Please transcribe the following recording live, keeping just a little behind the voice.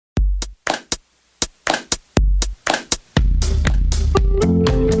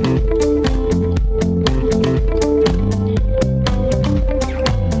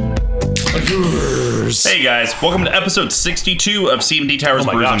Hey guys, welcome to episode 62 of CMD Towers,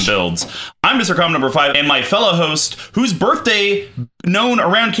 Brews, and Builds. I'm Mr. Com number 5, and my fellow host, whose birthday known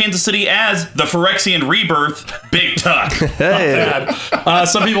around Kansas City as the Phyrexian Rebirth, Big Tuck. Hey.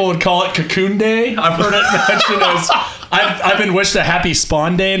 Some people would call it Cocoon Day. I've heard it mentioned as... I've been wished a happy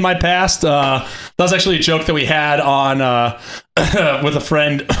Spawn Day in my past. That was actually a joke that we had on with a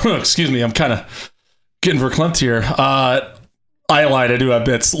friend. Excuse me, I'm kind of getting verklempt here. I lied. I do have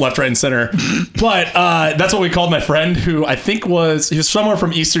bits left, right, and center. But that's what we called my friend, who I think he was somewhere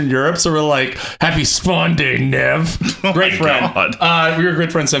from Eastern Europe. So we're like, happy Spawn Day, Nev. Great friend. We were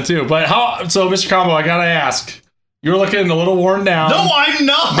good friends, him too. But so Mr. Combo, I gotta ask. You're looking a little worn down. No, I'm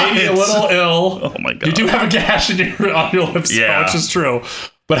not. Maybe a little ill. Oh my god. You do have a gash on your lips, yeah. which is true.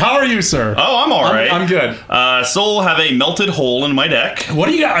 But how are you, sir? Oh, I'm all right. I'm good. Still have a melted hole in my deck. What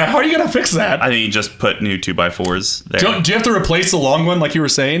do you got? How are you gonna fix that? I mean, just put new 2x4s there. Do you have to replace the long one like you were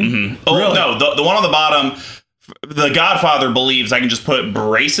saying? Mm-hmm. Oh, really? No, the one on the bottom, the Godfather believes I can just put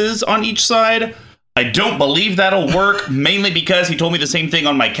braces on each side. I don't believe that'll work, mainly because he told me the same thing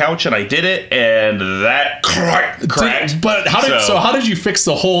on my couch and I did it, and that cracked. But how did you fix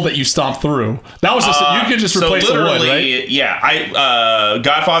the hole that you stomped through? That was just you could just replace the wood, right? Yeah,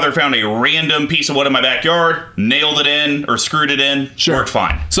 Godfather found a random piece of wood in my backyard, nailed it in or screwed it in, worked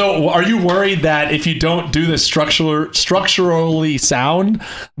fine. So are you worried that if you don't do this structurally sound,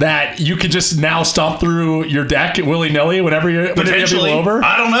 that you could just now stomp through your deck willy-nilly whenever you're potentially over?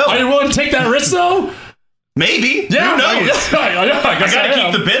 I don't know. Are you willing to take that risk though? Maybe. Yeah, who knows? I gotta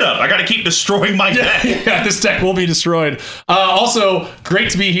keep the bid up. I gotta keep destroying my deck. Yeah, this deck will be destroyed. Also,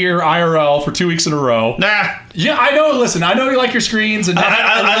 great to be here IRL for 2 weeks in a row. Nah. Yeah, I know. Listen, I know you like your screens and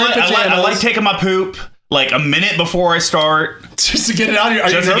I like taking my poop like a minute before I start, just to get it out of your.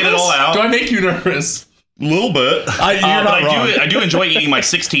 Just to get it all out. Do I make you nervous? A little bit. I do enjoy eating my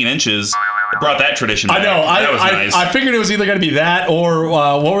 16 inches. I brought that tradition back. I know. That was nice. I figured it was either going to be that or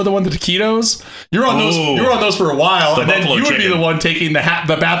what were the taquitos? You were on those. You were on those for a while, and then you would be the one taking the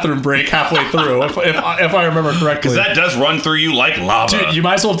bathroom break halfway through, if I remember correctly. Because that does run through you like lava. Dude, you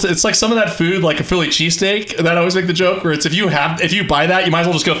might as well. It's like some of that food, like a Philly cheesesteak. That I always make the joke where it's if you buy that, you might as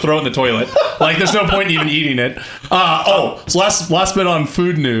well just go throw it in the toilet. Like there's no point in even eating it. So last bit on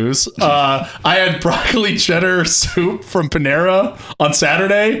food news. I had broccoli cheddar soup from Panera on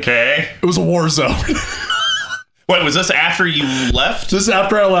Saturday. Okay. It was a war zone. Wait, was this after you left? This is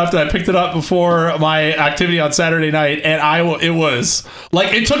after I left. I picked it up before my activity on Saturday night, and it was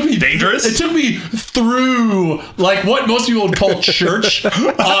like it took me dangerous. It took me through like what most people would call church on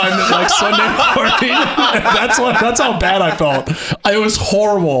like Sunday morning. That's how bad I felt. It was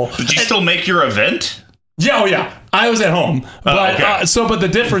horrible. Did you still make your event? Yeah, oh yeah. I was at home, but okay. But the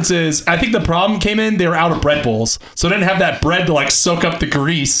difference is, I think the problem came in. They were out of bread bowls, so I didn't have that bread to like soak up the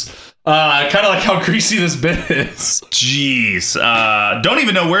grease. Kind of like how greasy this bit is. Jeez. Don't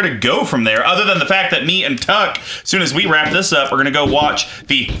even know where to go from there, other than the fact that me and Tuck, as soon as we wrap this up, we're going to go watch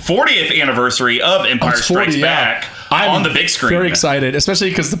the 40th anniversary of Empire Strikes Back on the big screen. Very excited, especially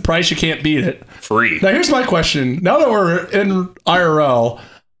because the price, you can't beat it. Free. Now, here's my question. Now that we're in IRL,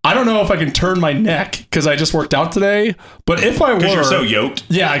 I don't know if I can turn my neck because I just worked out today, but if I were, because you're so yoked.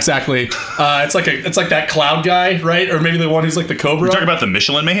 Yeah, exactly. It's like that cloud guy, right? Or maybe the one who's like the Cobra. You're talking about the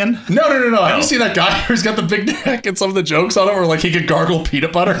Michelin Man? No. Have you seen that guy who's got the big neck and some of the jokes on it where like he could gargle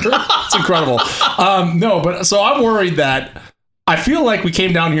peanut butter? It's incredible. No, but so I'm worried that I feel like we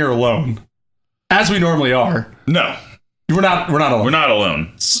came down here alone, as we normally are. No, we're not alone. We're not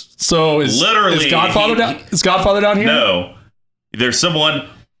alone. So is Godfather down? Is Godfather down here? No, there's someone.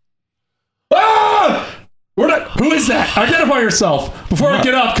 Ah! Who is that? Identify yourself before I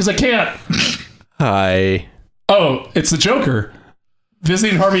get up, because I can't. Hi. Oh, it's the Joker.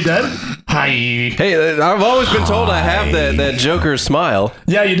 Visiting Harvey Dent? Hi. Hey, I've always been told I have that Joker smile.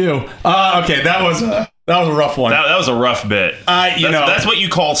 Yeah, you do. Okay, that was a rough one. That was a rough bit. That's what you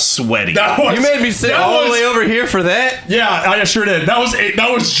call sweaty. You made me sit all the way over here for that? Yeah, I sure did. That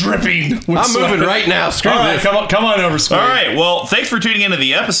was dripping with I'm sweat. moving right now. Screw this. Come on over, Squid. All right, well, thanks for tuning into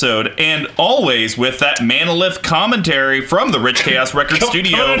the episode, and always with that Manolith commentary from the Rich Chaos Records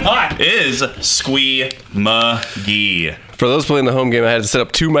Studio is Squee McGee. For those playing the home game, I had to set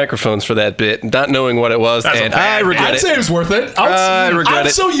up 2 microphones for that bit, not knowing what it was, and I regret it. I'd say it was worth it. I regret it.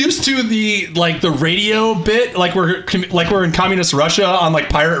 I'm so used to the radio bit, like we're in communist Russia on like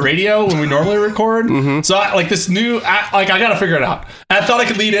pirate radio when we normally record. Mm-hmm. So this new, I got to figure it out. I thought I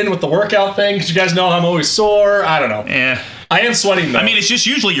could lead in with the workout thing because you guys know I'm always sore. I don't know. Yeah. I am sweating though. I mean, it's just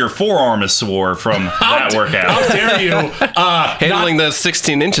usually your forearm is sore from that workout. How dare you? Handling those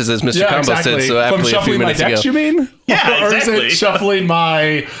 16 inches, as Mr. Combo said so aptly a few minutes ago. You mean? Yeah, exactly. Or is it shuffling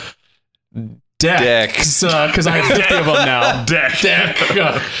my Decks. Because I have 50 of them now. Deck.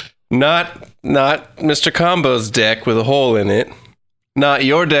 Not Mr. Combo's deck with a hole in it. Not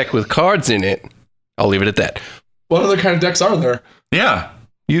your deck with cards in it. I'll leave it at that. What other kind of decks are there? Yeah.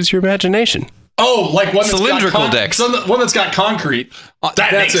 Use your imagination. Oh, like one that's cylindrical decks. One that's got concrete.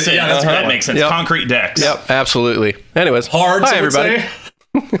 That makes sense. Yeah, that's That makes sense. Yep. Concrete decks. Yep, absolutely. Anyways, hard. Hi, everybody.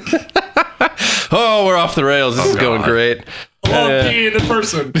 Oh, we're off the rails. This is going great. Love being in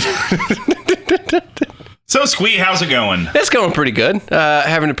person. So, Squee, how's it going? It's going pretty good.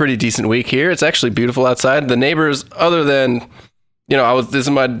 Having a pretty decent week here. It's actually beautiful outside. The neighbors, other than, this is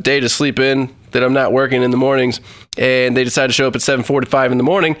my day to sleep in, that I'm not working in the mornings, and they decided to show up at 7:45 in the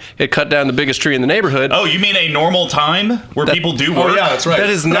morning. It cut down the biggest tree in the neighborhood. Oh, you mean a normal time where people do work? Oh, yeah, that's right. That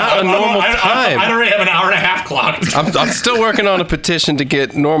is not a normal time. I already have an hour and a half clocked. I'm still working on a petition to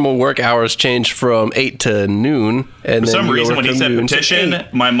get normal work hours changed from 8 to noon. And For some reason, when he said petition,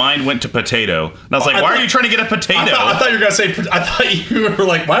 my mind went to potato. And I was like, why are you trying to get a potato? I thought you were going to say, I thought you were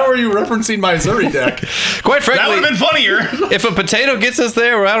like, why were you referencing my Zuri deck? Quite frankly, that would have been funnier. If a potato gets us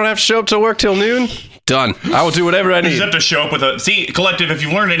there where I don't have to show up to work till noon, done. I will do whatever I You need. just have to show up with a... See, Collective, if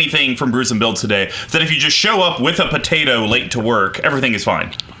you've learned anything from Brews and Builds today, it's that if you just show up with a potato late to work, everything is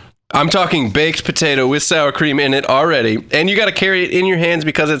fine. I'm talking baked potato with sour cream in it already, and you got to carry it in your hands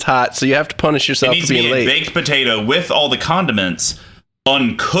because it's hot, so you have to punish It yourself needs for to be being a late. baked potato with all the condiments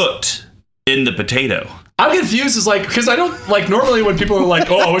uncooked in the potato. I'm confused. Is like, because I don't like normally when people are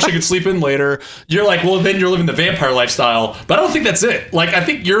like, oh, I wish I could sleep in later. You're like, well, then you're living the vampire lifestyle. But I don't think that's it. Like, I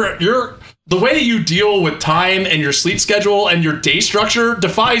think you're the way you deal with time and your sleep schedule and your day structure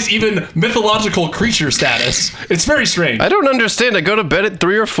defies even mythological creature status. It's very strange. I don't understand. I go to bed at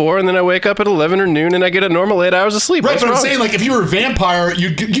 3 or 4, and then I wake up at 11 or noon, and I get a normal 8 hours of sleep. Right, What's but I'm wrong? saying, like, if you were a vampire,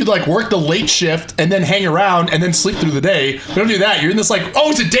 you'd like work the late shift and then hang around and then sleep through the day. You don't do that. You're in this like, oh,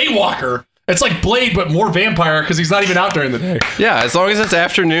 it's a day walker. It's like Blade, but more vampire because he's not even out during the day. Yeah, as long as it's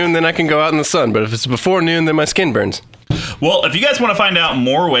afternoon, then I can go out in the sun. But if it's before noon, then my skin burns. Well, if you guys want to find out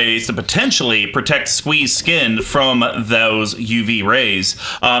more ways to potentially protect Squee's skin from those UV rays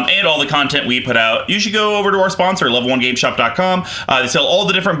and all the content we put out, you should go over to our sponsor, level1gameshop.com. They sell all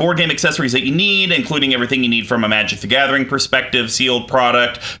the different board game accessories that you need, including everything you need from a Magic the Gathering perspective, sealed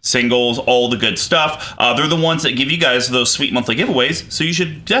product, singles, all the good stuff. They're the ones that give you guys those sweet monthly giveaways, so you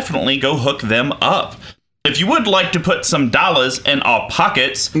should definitely go hook them up. If you would like to put some dollars in our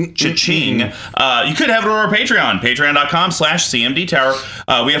pockets, cha-ching, you could have it on our Patreon, patreon.com/CMD Tower.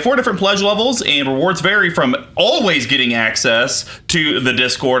 We have 4 different pledge levels, and rewards vary from always getting access to the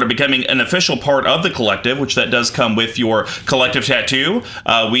Discord and becoming an official part of the collective, which that does come with your collective tattoo.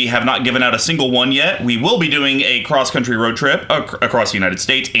 We have not given out a single one yet. We will be doing a cross-country road trip across the United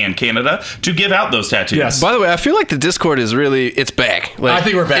States and Canada to give out those tattoos. Yes. By the way, I feel like the Discord is it's back. Like, I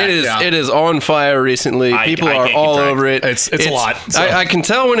think we're back, It is on fire recently. People I are can't all keep track. over it. It's a lot, so. I can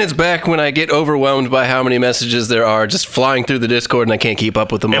tell when it's back when I get overwhelmed by how many messages there are just flying through the Discord, and I can't keep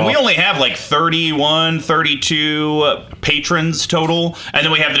up with them And all. we only have like 31, 32 patrons total. And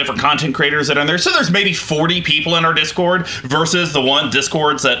then we have the different content creators that are in there. So there's maybe 40 people in our Discord versus the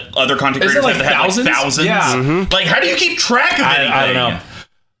Discords that other content Is it creators like have thousands? like thousands. Yeah. Like, how do you keep track of anything? I don't know.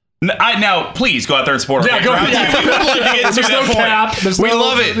 Now, please go out there and support our Yeah, go. Patreon. Yeah. We would like to get to There's that no point. cap. We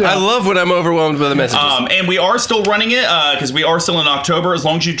love it. Yeah. I love when I'm overwhelmed by the messages. And we are still running it because we are still in October. As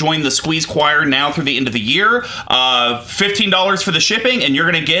long as you join the Squeeze Choir now through the end of the year, $15 for the shipping, and you're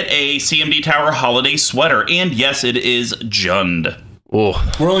going to get a CMD Tower holiday sweater. And yes, it is Jund.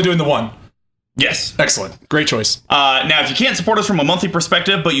 Oh. We're only doing the one. Yes. Excellent. Great choice. Now, if you can't support us from a monthly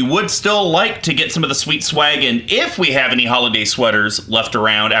perspective, but you would still like to get some of the sweet swag, and if we have any holiday sweaters left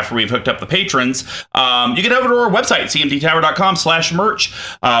around after we've hooked up the patrons, you can head over to our website, cmdtower.com/merch.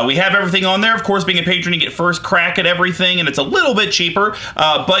 We have everything on there. Of course, being a patron, you get first crack at everything, and it's a little bit cheaper.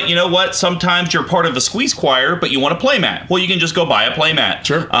 But you know what? Sometimes you're part of the Squeeze Choir, but you want a playmat. Well, you can just go buy a playmat.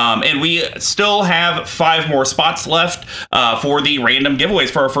 Sure. And we still have 5 more spots left for the random giveaways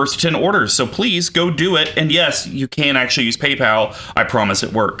for our first 10 orders. So please go do it. And yes, you can actually use PayPal. I promise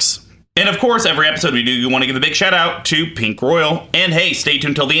it works. And of course, every episode we do, you want to give a big shout out to Pink Royal. And hey, stay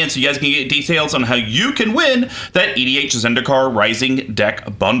tuned till the end so you guys can get details on how you can win that EDH Zendikar Rising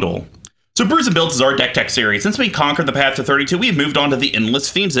deck bundle. So Brews and Builds is our deck tech series. Since we conquered the path to 32, we've moved on to the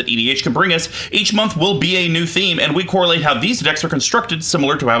endless themes that EDH can bring us. Each month will be a new theme, and we correlate how these decks are constructed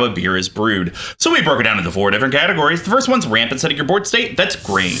similar to how a beer is brewed. So we broke it down into 4 different categories. The first one's rampant setting your board state. That's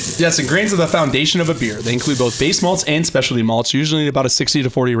grain. Yes, and grains are the foundation of a beer. They include both base malts and specialty malts, usually about a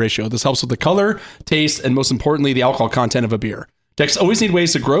 60-40 ratio. This helps with the color, taste, and most importantly, the alcohol content of a beer. Decks always need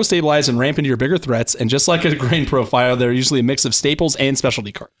ways to grow, stabilize, and ramp into your bigger threats, and just like a grain profile, they're usually a mix of staples and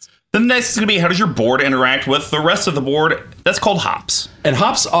specialty cards. Then the next is going to be, how does your board interact with the rest of the board? That's called hops. And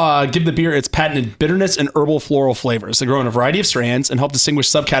hops give the beer its patented bitterness and herbal floral flavors. They grow in a variety of strands and help distinguish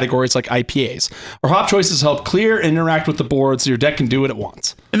subcategories like IPAs. Our hop choices help clear and interact with the board so your deck can do what it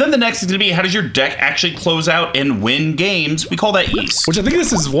wants. And then the next is going to be, how does your deck actually close out and win games? We call that yeast. Which I think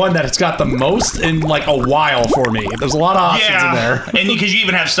this is one that it's got the most in like a while for me. There's a lot of options in there. And because you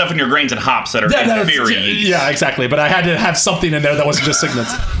even have stuff in your grains and hops that are inferior yeast. Yeah, exactly. But I had to have something in there that wasn't just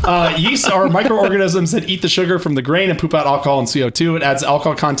signets. Yeast are microorganisms that eat the sugar from the grain and poop out alcohol and CO2. It adds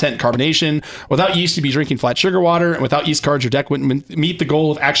alcohol content and carbonation. Without yeast, you'd be drinking flat sugar water. And without yeast cards, your deck wouldn't meet the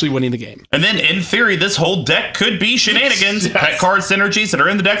goal of actually winning the game. And then, in theory, this whole deck could be shenanigans. Yes. Pet card synergies that are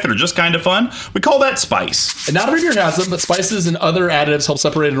in the deck that are just kind of fun. We call that spice. And not every beer has them, but spices and other additives help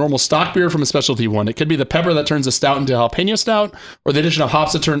separate a normal stock beer from a specialty one. It could be the pepper that turns a stout into a jalapeno stout, or the addition of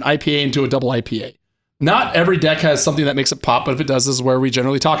hops that turn IPA into a double IPA. Not every deck has something that makes it pop, but if it does, this is where we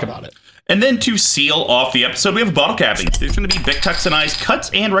generally talk about it. And then to seal off the episode, we have a bottle capping. There's going to be Big Tux and I's cuts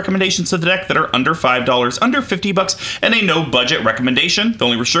and recommendations to the deck that are under $5, under $50, and a no budget recommendation. The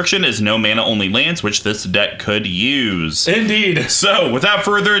only restriction is no mana only lands, which this deck could use. Indeed. So, without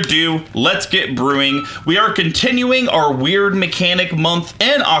further ado, let's get brewing. We are continuing our weird mechanic month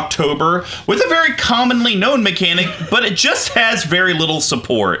in October with a very commonly known mechanic, but it just has very little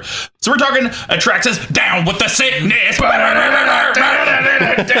support. So we're talking Atraxas down with the sickness. What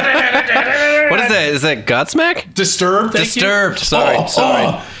is that? Is that Godsmack? Disturbed. Disturbed. Sorry. I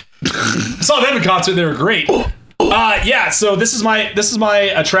saw them in concert. They were great. Yeah. So this is my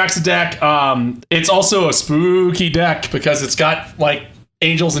Atraxa deck. It's also a spooky deck because it's got like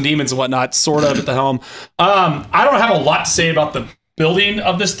angels and demons and whatnot, sort of at the helm. I don't have a lot to say about the building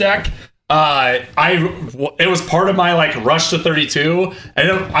of this deck. It was part of my like rush to 32,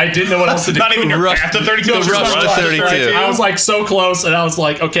 and I didn't know what else to do. Not even your path to 32. The rush to 32. I was like so close, and I was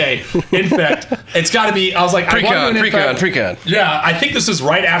like, okay, Infect. It's got to be. I was like, Precon. Yeah, I think this is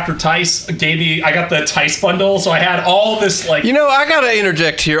right after Tice gave me. I got the Tice bundle, so I had all this like. You know, I gotta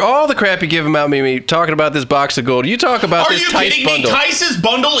interject here. All the crap you give about me talking about this box of gold. You talk about this Tice bundle. Are you kidding me? Tice's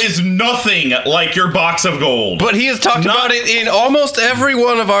bundle is nothing like your box of gold. But he has talked about it in almost every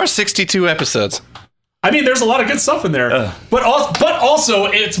one of our 62 episodes. I mean, there's a lot of good stuff in there, but also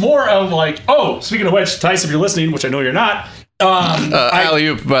it's more of like, oh, speaking of which, Tice, if you're listening, which I know you're not,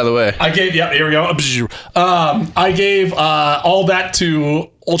 alley-oop, by the way. I gave, here we go. I gave all that to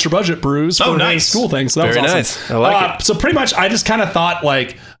Ultra Budget Brews for a school thing, so that was awesome. Nice. I like it. So pretty much, I just kind of thought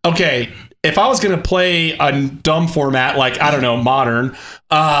like, okay, if I was going to play a dumb format, like, I don't know, Modern,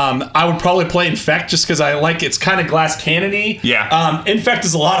 I would probably play Infect just because I like it's kind of glass cannon-y. Yeah. Infect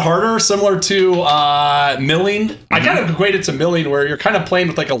is a lot harder, similar to Milling. Mm-hmm. I kind of equate it to Milling, where you're kind of playing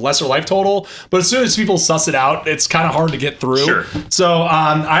with like a lesser life total, but as soon as people suss it out, it's kind of hard to get through. Sure. So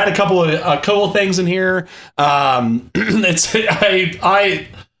I had a couple of cool things in here. I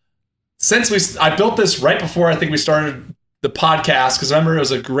built this right before I think we started the podcast, because remember it was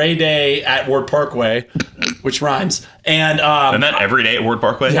a gray day at Ward Parkway, which rhymes, and that every day at Ward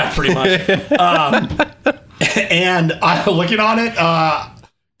Parkway. Yeah, pretty much. And I'm looking on it.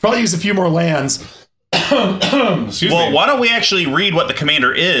 Probably use a few more lands. Excuse me. Why don't we actually read what the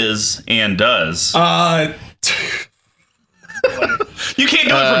commander is and does? You can't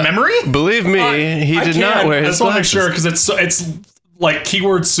do it from memory? Believe me, he did not wear his glasses. I just want to make sure, because it's like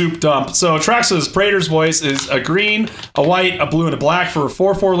keyword soup dump. So Atraxa's Praetor's Voice is a green, a white, a blue, and a black for a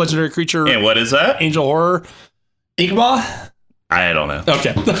 4/4 legendary creature. And what is that? Angel Horror. Igma? I don't know.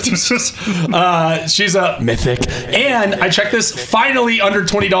 Okay. She's a mythic. And I checked this, finally under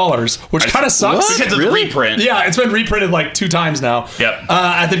 $20, which kind of sucks. What? Because it's a reprint. Yeah, it's been reprinted like 2 times now. Yep.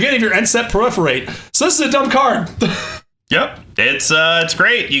 At the beginning of your end step, proliferate. So this is a dumb card. Yep. It's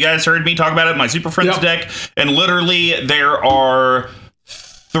great. You guys heard me talk about it in my Super Friends deck, and literally there are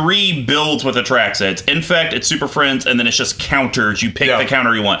 3 builds with Atraxa. It's Infect, it's Super Friends, and then it's just counters. You pick the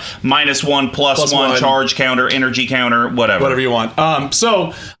counter you want. -1, +1, charge counter, energy counter, whatever. Whatever you want.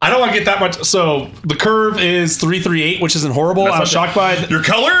 So I don't want to get that much. So the curve is 3/3/8, which isn't horrible. I was shocked by your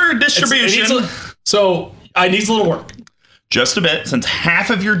color distribution. So it needs a little work. Just a bit, since half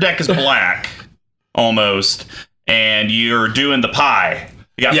of your deck is black, almost, and you're doing the pie.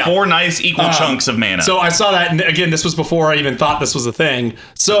 You got 4 nice equal chunks of mana. So I saw that, and again, this was before I even thought this was a thing.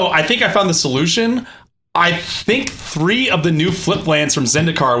 So I think I found the solution. I think 3 of the new flip lands from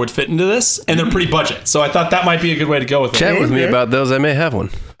Zendikar would fit into this, and they're pretty budget. So I thought that might be a good way to go with it. Chat with me about those. I may have one.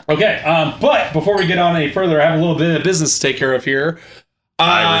 Okay, but before we get on any further, I have a little bit of business to take care of here.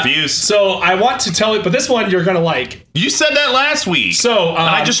 I refuse. So I want to tell you, but this one you're gonna like. You said that last week. So and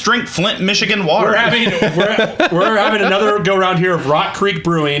I just drink Flint, Michigan water. We're having another go round here of Rock Creek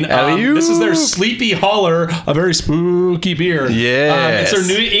Brewing. This is their Sleepy Holler, a very spooky beer. Yes. It's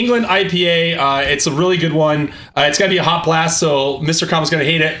their New England IPA. It's a really good one. It's gonna be a hot blast, so Mr. Combo's gonna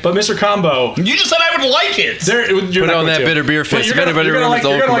hate it. But Mr. Combo, You just said I would like it. Put on that bitter beer fist. If anybody remembers the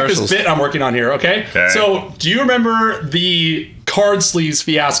old commercials. Like this bit I'm working on here, okay? So, do you remember the card sleeves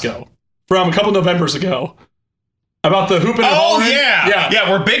fiasco from a couple Novembers ago? About the hooping and Oh, hollering? yeah.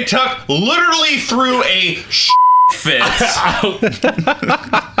 Where Big Tuck literally threw a fit.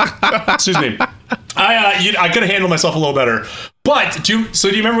 Excuse me. I could have handled myself a little better. But, do you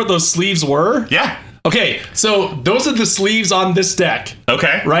remember what those sleeves were? Yeah. Okay, so those are the sleeves on this deck.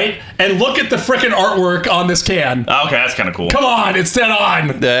 Okay. Right? And look at the frickin' artwork on this can. Okay, that's kind of cool. Come on, it's dead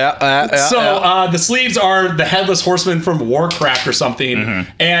on. The sleeves are the Headless Horseman from Warcraft or something.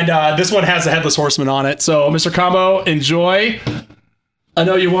 Mm-hmm. And this one has the Headless Horseman on it. So, Mr. Combo, enjoy. I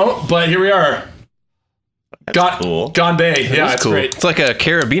know you won't, but here we are. Cool. Gone Bay. Yeah, it's cool. great. It's like a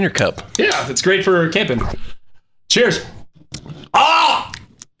carabiner cup. Yeah, it's great for camping. Cheers. Oh!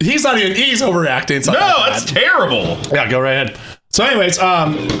 He's overreacting. No, that's terrible. Yeah, go right ahead. So anyways,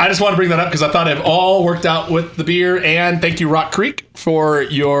 I just want to bring that up because I thought it all worked out with the beer, and thank you, Rock Creek, for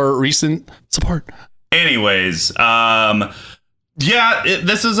your recent support. Anyways, this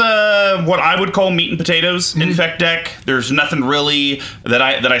is what I would call meat and potatoes Infect deck. There's nothing really that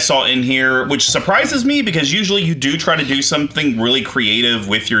I saw in here, which surprises me because usually you do try to do something really creative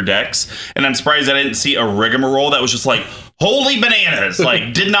with your decks, and I'm surprised I didn't see a rigmarole that was just like, holy bananas!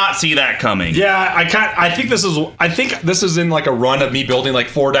 Like, did not see that coming. Yeah, I think this is in like a run of me building like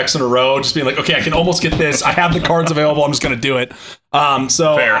 4 decks in a row, just being like, okay, I can almost get this. I have the cards available. I'm just gonna do it.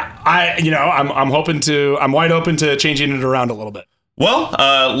 So fair. I'm wide open to changing it around a little bit. Well,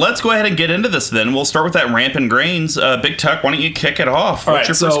 let's go ahead and get into this then. We'll start with that Rampant Grains. Big Tuck, why don't you kick it off? What's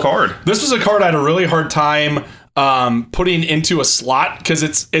your first card? This was a card I had a really hard time putting into a slot because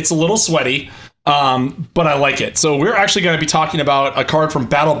it's a little sweaty. But I like it. So we're actually going to be talking about a card from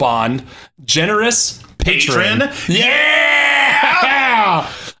Battle Bond, Generous Patron. Yeah!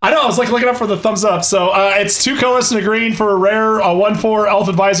 I know, I was like looking up for the thumbs up. So it's 2 colors and a green for a rare, a 1/4 Elf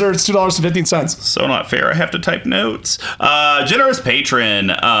Advisor. It's $2.15. So not fair. I have to type notes. Generous Patron.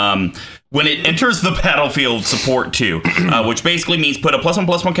 When it enters the battlefield, support 2, which basically means put a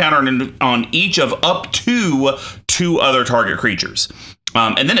 +1/+1 counter on each of up to 2 other target creatures.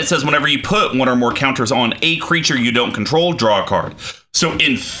 And then it says whenever you put 1 or more counters on a creature you don't control, draw a card. So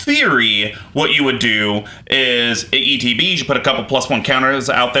in theory, what you would do is at ETBs, you put a couple +1 counters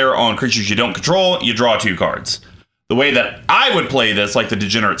out there on creatures you don't control, you draw 2 cards. The way that I would play this, like the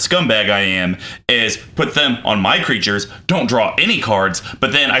degenerate scumbag I am, is put them on my creatures, don't draw any cards,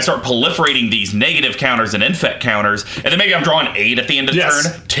 but then I start proliferating these negative counters and infect counters, and then maybe I'm drawing 8 at the end of turn,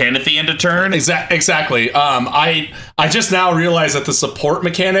 10 at the end of turn. Exactly. I just now realize that the support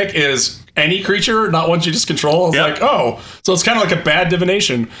mechanic is any creature, not ones you just control. It's like, oh, so it's kind of like a bad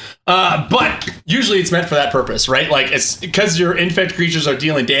divination. But usually it's meant for that purpose, right? Like, it's because your infect creatures are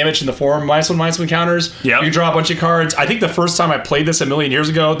dealing damage in the form -1/-1 counters. You can draw a bunch of cards. I think the first time I played this a million years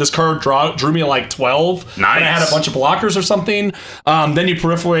ago, this card drew me like 12. Nice. And I had a bunch of blockers or something. Then you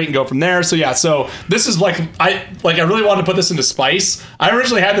proliferate and go from there. So yeah, so this is I really wanted to put this into Spice. I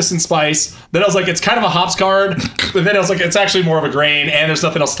originally had this in Spice. Then I was like, it's kind of a hops card. But then I was like, it's actually more of a grain, and there's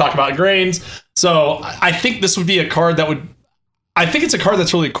nothing else to talk about in grains. So I think this would be a card I think it's a card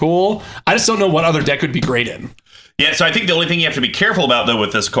that's really cool. I just don't know what other deck would be great in. Yeah, so I think the only thing you have to be careful about, though,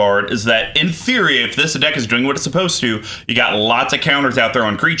 with this card is that, in theory, if this deck is doing what it's supposed to, you got lots of counters out there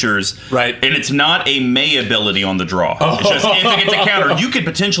on creatures. Right. And it's not a May ability on the draw. It's just, if it gets a counter, you could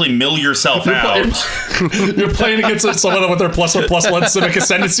potentially mill yourself out. You're playing against someone with their +1/+1 Civic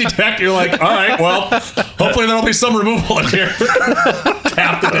Ascendancy deck. You're like, all right, well, hopefully there'll be some removal in here.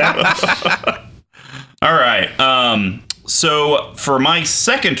 Tap the deck. All right. So for my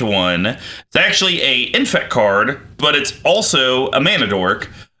second one, it's actually a infect card, but it's also a mana dork.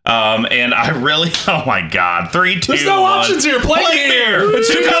 And I really, oh my god, 3, 2, There's no 1. options here. Play Mirror. It's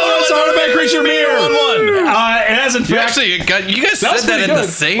 2 colors, artifact creature Mirror. 1/1. It has in fact. You guys said that at the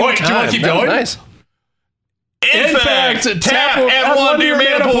same time. Do you want to keep going? Nice. Infect, tap, add one to your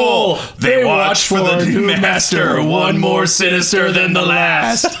mana pool. They watch for the new master, one more sinister than the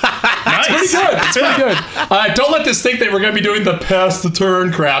last. Nice. Pretty good. It's pretty good. Don't let this think that we're going to be doing the pass the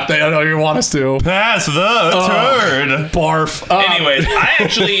turn crap that I know you want us to. Pass the turn. Barf. Anyways,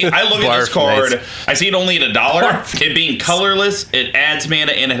 I look at this Barf, card. nice. I see it only at $1. Barf. It being colorless, it adds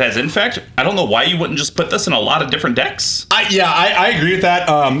mana, and it has Infect. I don't know why you wouldn't just put this in a lot of different decks. I agree with that.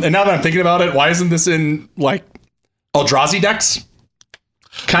 And now that I'm thinking about it, why isn't this in like Eldrazi decks?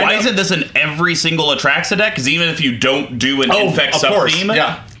 Why isn't this in every single Atraxa deck? Because even if you don't do an Infect of course, sub-theme,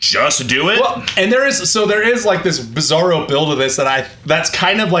 yeah. just do it. Well, and there is like this bizarro build of this that's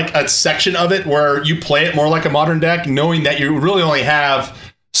kind of like a section of it where you play it more like a modern deck, knowing that you really only have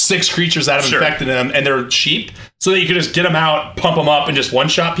 6 creatures that have infected them, and they're cheap, so that you can just get them out, pump them up, and just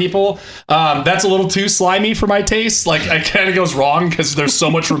one-shot people. That's a little too slimy for my taste. Like, it kind of goes wrong because there's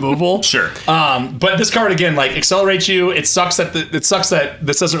so much removal. Sure. But this card, again, like, accelerates you. It sucks that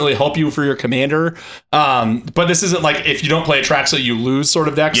this doesn't really help you for your commander. But this isn't like if you don't play Atraxa, you lose sort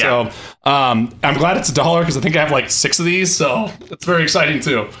of deck. Yeah. So I'm glad it's $1 because I think I have like 6 of these. So it's very exciting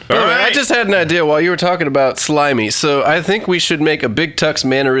too. All I right. just had an idea while you were talking about slimy. So I think we should make a Big Tux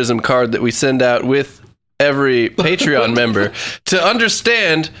mannerism card that we send out with every Patreon member to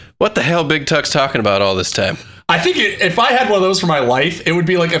understand what the hell Big Tuck's talking about all this time. I think if I had one of those for my life, it would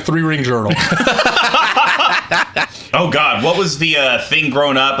be like a 3-ring journal. Oh God, what was the thing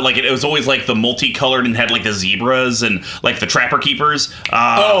growing up? Like it was always like the multicolored and had like the zebras and like the Trapper Keepers.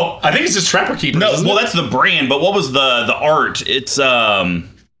 I think it's just Trapper Keepers. No, isn't well it? that's the brand, but what was the art? It's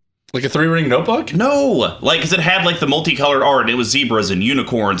Like a 3-ring notebook? no, like because it had like the multicolored art. It was zebras and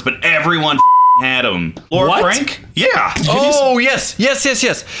unicorns, but everyone had them. Laura What? Frank? Yeah. Oh, yes.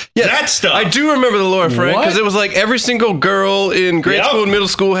 That stuff. I do remember the Laura Frank What? because it was like every single girl in grade Yep. school and middle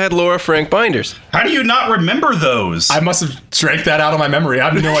school had Laura Frank binders. How do you not remember those? I must have drank that out of my memory. I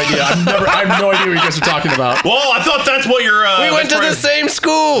have no idea. I have no idea what you guys are talking about. well, I thought that's what your. We went to the same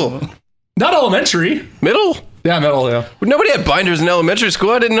school. Not elementary. Middle? Yeah, middle, yeah. Nobody had binders in elementary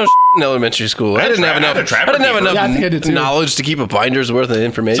school. I didn't know in elementary school. I didn't have I had a enough. Trapper I didn't have Keeper. enough Yeah, I think I did too. knowledge to keep a binder's worth of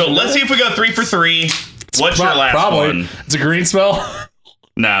information. So let's see if we go 3 for 3. What's your last Probably. one? It's a green spell.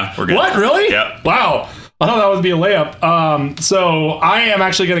 Nah, we're good. What, really? Yep. Wow. I thought that would be a layup. So I am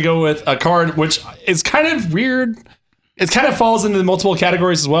actually going to go with a card which is kind of weird. It kind of falls into the multiple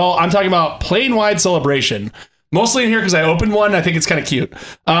categories as well. I'm talking about Plane-Wide Celebration. Mostly in here because I opened one. I think it's kind of cute.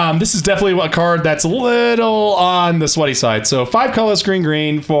 This is definitely a card that's a little on the sweaty side. So 5 colors,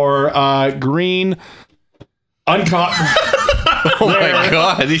 green for green uncaught. oh my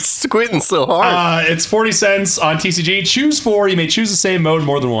god, he's squinting so hard. It's 40 cents on TCG. Choose 4. You may choose the same mode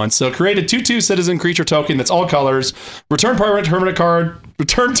more than once. So create a 2/2 citizen creature token that's all colors. Return permanent card.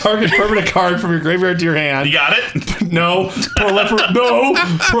 Return target permanent card from your graveyard to your hand. You got it? No.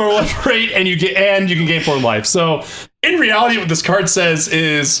 Proliferate, and you can gain 4 life. So in reality, what this card says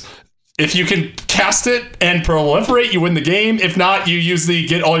is if you can cast it and proliferate, you win the game. If not, you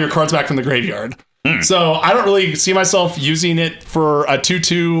get all your cards back from the graveyard. So I don't really see myself using it for a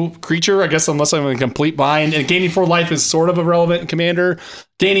 2/2 creature, I guess, unless I'm in complete bind. And gaining 4 life is sort of irrelevant in Commander.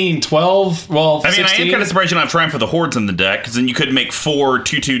 Gaining 12, well, I mean, 16. I am kind of surprised you're not trying for the hordes in the deck, because then you could make 4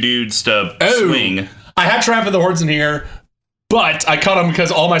 2/2 dudes to swing. I have Triumph of the Hordes in here, but I cut them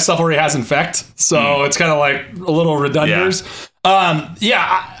because all my stuff already has Infect. So it's kind of like a little redundant. I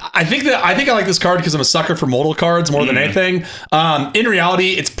think I like this card because I'm a sucker for modal cards more than anything. In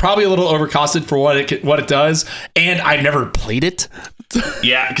reality, it's probably a little overcosted for what it does, and I've never played it.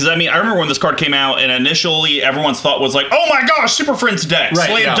 Yeah, because I mean, I remember when this card came out, and initially everyone's thought was like, "Oh my gosh, Super Friends deck, Right,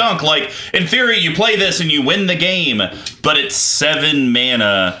 slam yeah. dunk!" Like in theory, you play this and you win the game, but it's 7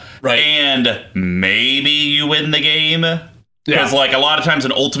 mana, Right. and maybe you win the game. Because like a lot of times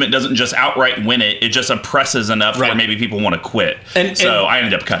an ultimate doesn't just outright win it; it just oppresses enough where Right. maybe people want to quit. And I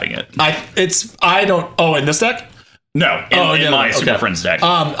ended up cutting it. In this deck? No, in my Super Friends deck.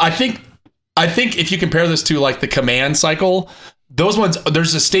 I think if you compare this to like the command cycle, those ones,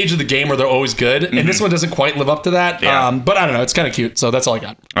 there's a stage of the game where they're always good, and this one doesn't quite live up to that. Yeah. But I don't know, it's kind of cute, so that's all I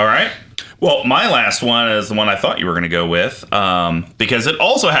got. All right. Well, my last one is the one I thought you were going to go with, because it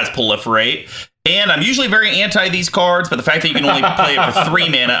also has Proliferate. And I'm usually very anti these cards, but the fact that you can only play it for 3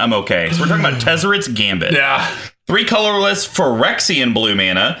 mana, I'm okay. So we're talking about Tezzeret's Gambit. Yeah. 3 colorless Phyrexian blue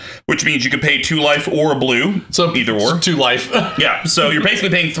mana, which means you could pay 2 life or a blue. So either or. 2 life. Yeah. So you're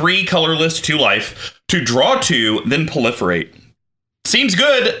basically paying 3 colorless, 2 life to draw 2, then proliferate. Seems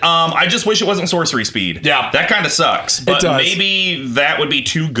good. I just wish it wasn't sorcery speed. Yeah. That kind of sucks. But does. maybe that would be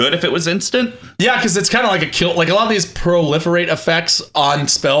too good if it was instant. Yeah, because it's kind of like a kill. Like a lot of these proliferate effects on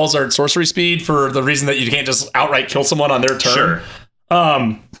spells are at sorcery speed for the reason that you can't just outright kill someone on their turn.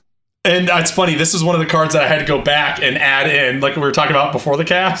 Sure. And it's funny. This is one of the cards that I had to go back and add in, like we were talking about before the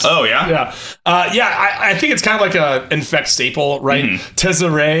cast. Oh, yeah? Yeah. I think it's kind of like a Infect staple, right?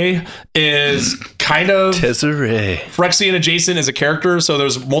 Tezzeret is kind of Tezzeret. Phyrexian adjacent as a character, so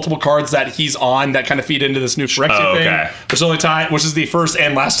there's multiple cards that he's on that kind of feed into this new Phyrexian thing, which is the first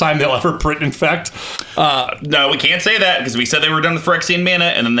and last time they'll ever print Infect. No, we can't say that because we said they were done with Phyrexian mana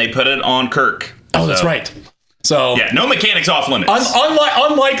and then they put it on Kirk. Oh, that's right. So yeah, no mechanics off limits.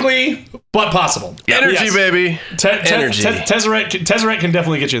 Unlikely, but possible. Yeah. Energy, baby. Energy. Tezzeret can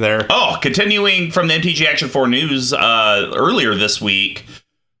definitely get you there. Oh, continuing from the MTG Action 4 news earlier this week,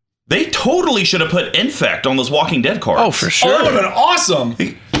 they totally should have put Infect on those Walking Dead cards. Oh, for sure. Oh, that would have been awesome.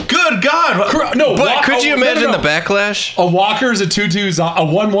 Good God. No, But could you imagine the backlash? A Walker is a 2/2, a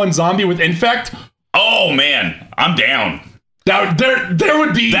 1/1 zombie with Infect. Oh, man. I'm down. Now, there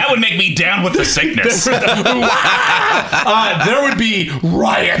would be... That would make me down with the sickness. there would be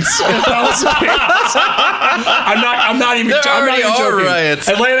riots if that was the case. I'm not even joking. Riots.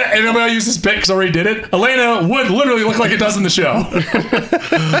 Elena, and I'm going to use this bit because I already did it. Elena would literally look like it does in the show.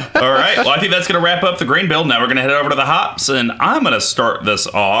 All right. Well, I think that's going to wrap up the grain build. Now we're going to head over to the hops, and I'm going to start this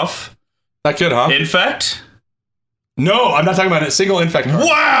off. That good, huh? Infect? No, I'm not talking about a single Infect card.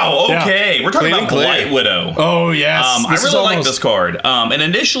 Wow. Okay. Yeah. We're talking Clean about Blight Widow. Oh, yes. I really like this card. And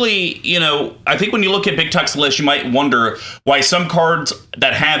initially, I think when you look at Big Tuck's list, you might wonder why some cards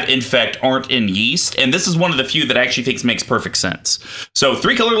that have Infect aren't in Yeast. And this is one of the few that I actually think makes perfect sense. So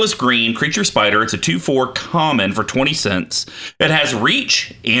 3 colorless green, Creature Spider. It's a 2/4 common for 20 cents. It has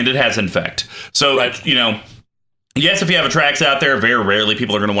Reach and it has Infect. So, yes, if you have Atrax out there, very rarely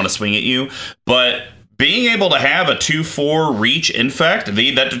people are going to want to swing at you. But being able to have a 2/4 Reach Infect,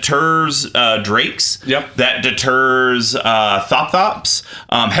 that deters Drakes. Yep. That deters Thop-Thops.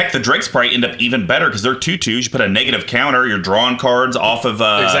 Heck, the Drakes probably end up even better because they're 2/2s. You put a negative counter, you're drawing cards off of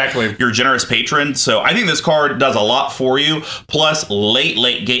your Generous Patron. So I think this card does a lot for you. Plus, late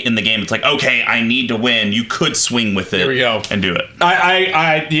in the game, it's like, okay, I need to win. You could swing with it. There we go. And do it.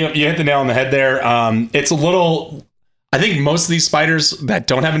 You hit the nail on the head there. It's a little... I think most of these spiders that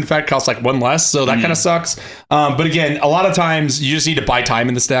don't have Infect cost like 1 less, so that kind of sucks. But again, a lot of times you just need to buy time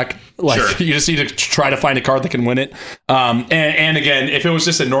in this deck. You just need to try to find a card that can win it. And again, if it was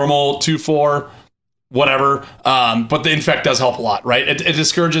just a normal 2/4, whatever. But the Infect does help a lot, right? It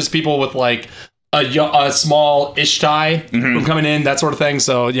discourages people with like a small Ishtai from coming in, that sort of thing.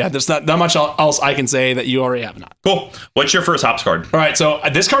 So yeah, there's not much else I can say that you already have not. Cool. What's your first hops card? All right, so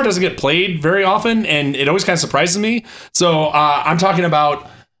this card doesn't get played very often, and it always kind of surprises me. So I'm talking about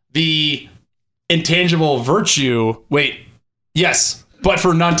the Intangible Virtue. But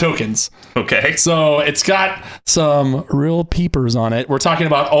for non-tokens. Okay. So it's got some real peepers on it. We're talking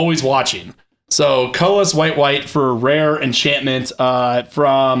about Always Watching. So colorless white for rare enchantment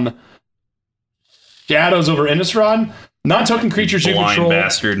from Shadows over Innistrad. Non-token creatures you control. Blind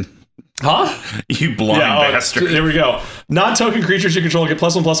bastard. Huh? You blind bastard. There we go. Non-token creatures you control get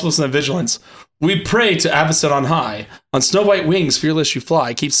 +1/+1 and vigilance. We pray to Avacyn on high. On snow white wings, fearless you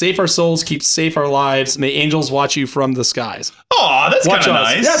fly. Keep safe our souls, keep safe our lives. May angels watch you from the skies. Aw, that's kind of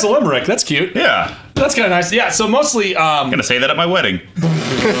nice. Yeah, it's a limerick. That's cute. Yeah. That's kind of nice. Yeah, so mostly... I'm going to say that at my wedding.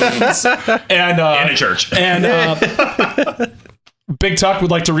 and in a church. And... Big Tuck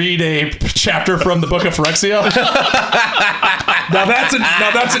would like to read a chapter from the Book of Phyrexia. now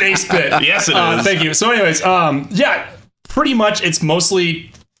that's an ace bit. Yes, it is. Thank you. So, anyways, pretty much it's mostly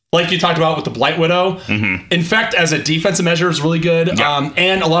like you talked about with the Blight Widow. Infect as a defensive measure is really good. Yeah.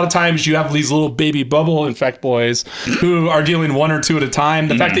 And a lot of times you have these little baby bubble Infect boys who are dealing 1 or 2 at a time.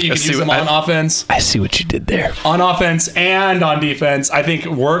 The fact that you can use them on offense. I see what you did there. On offense and on defense, I think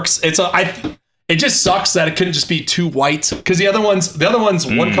works. It just sucks that it couldn't just be 2 white, because the other ones,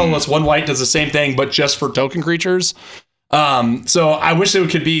 1 colorless, 1 white does the same thing, but just for token creatures. So I wish it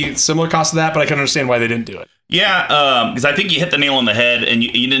could be similar cost to that, but I can understand why they didn't do it. Yeah, because I think you hit the nail on the head, and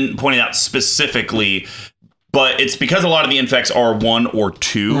you didn't point it out specifically, but it's because a lot of the Infects are 1 or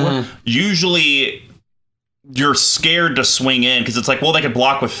 2. Usually you're scared to swing in because it's like, well, they could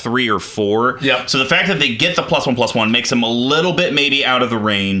block with 3 or 4. Yep. So the fact that they get the +1/+1 makes them a little bit maybe out of the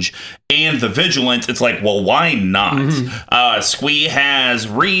range. and the Vigilance, it's like, well, why not? Squee has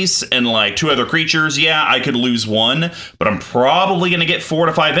Reese and like 2 other creatures. Yeah, I could lose 1, but I'm probably going to get 4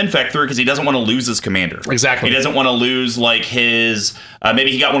 to 5 Infect through because he doesn't want to lose his commander. Exactly. He doesn't want to lose like his,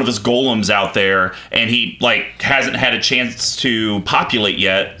 maybe he got one of his golems out there and he like hasn't had a chance to populate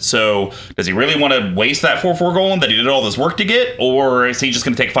yet. So does he really want to waste that 4/4 golem that he did all this work to get? Or is he just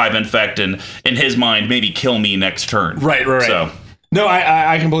going to take 5 Infect and in his mind maybe kill me next turn? Right. So. No,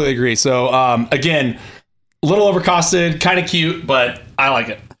 I completely agree. So, again, a little overcosted, kind of cute, but I like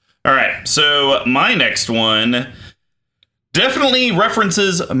it. All right, so my next one definitely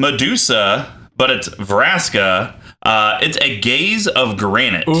references Medusa, but it's Vraska. It's a Gaze of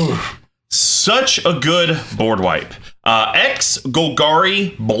Granite. Ooh. Such a good board wipe. X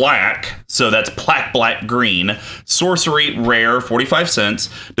Golgari Black, so that's black green. Sorcery rare, 45 cents.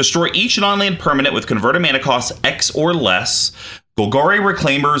 Destroy each non-land permanent with converted mana cost X or less. Golgari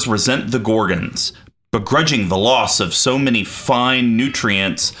Reclaimers resent the Gorgons, begrudging the loss of so many fine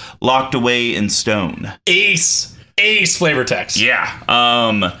nutrients locked away in stone. Ace flavor text. Yeah.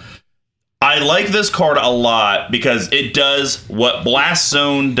 I like this card a lot because it does what Blast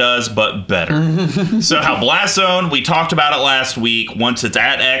Zone does, but better. So how Blast Zone, we talked about it last week. Once it's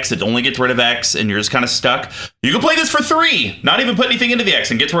at X, it only gets rid of X, and you're just kind of stuck. You can play this for 3, not even put anything into the X,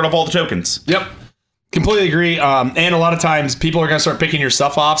 and gets rid of all the tokens. Yep. Completely agree. And a lot of times people are going to start picking your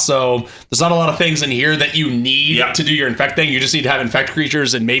stuff off. So there's not a lot of things in here that you need to do your infect thing. You just need to have infect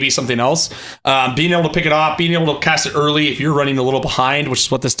creatures and maybe something else. Being able to pick it off, being able to cast it early if you're running a little behind, which is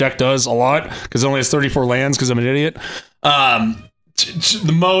what this deck does a lot because it only has 34 lands because I'm an idiot.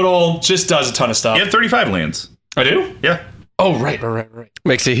 The modal just does a ton of stuff. You have 35 lands. I do? Yeah. Oh, right.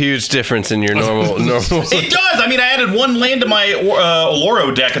 Makes a huge difference in your normal. It does. I mean, I added 1 land to my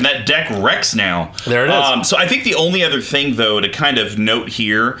Oloro deck, and that deck wrecks now. There it is. So I think the only other thing, though, to kind of note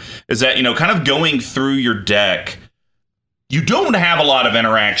here is that, kind of going through your deck, you don't have a lot of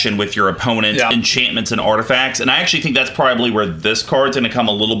interaction with your opponent's enchantments and artifacts, and I actually think that's probably where this card's going to come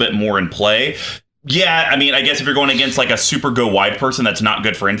a little bit more in play. Yeah, I mean, I guess if you're going against like a super go wide person, that's not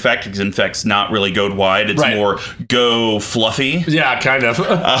good for Infect because Infect's not really go wide. It's more go fluffy. Yeah, kind of.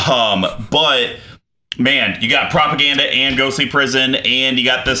 But man, you got Propaganda and Ghostly Prison, and you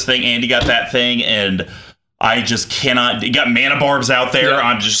got this thing, and you got that thing, and I just cannot. You got Mana Barbs out there.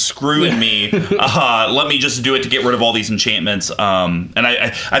 I'm just screwing me. Let me just do it to get rid of all these enchantments. And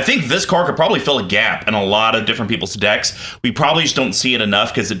I think this card could probably fill a gap in a lot of different people's decks. We probably just don't see it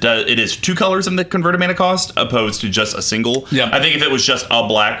enough because it is 2 colors in the converted mana cost opposed to just a single. Yeah. I think if it was just a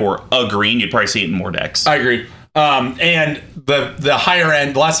black or a green, you'd probably see it in more decks. I agree. And the higher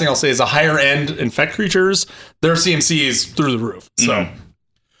end. The last thing I'll say is the higher end infect creatures. Their CMC is through the roof. So.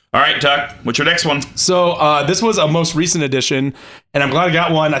 All right, Tuck, what's your next one? So this was a most recent edition, and I'm glad I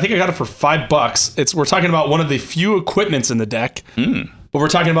got one. I think I got it for $5. We're talking about one of the few equipments in the deck. But we're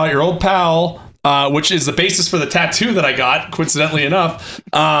talking about your old pal, which is the basis for the tattoo that I got, coincidentally enough.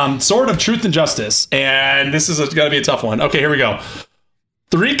 Sword of Truth and Justice. And this is going to be a tough one. Okay, here we go.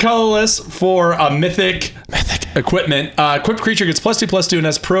 3 colorless for a mythic equipment. Equipped creature gets +2/+2 and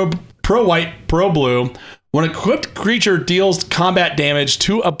has pro white, pro blue. When an equipped creature deals combat damage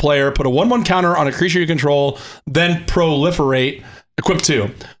to a player, put a 1/1 counter on a creature you control, then proliferate, equip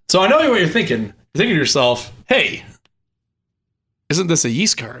 2. So I know what you're thinking. You're thinking to yourself, hey, isn't this a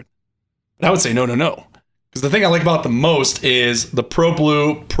yeast card? And I would say no. Because the thing I like about it the most is the pro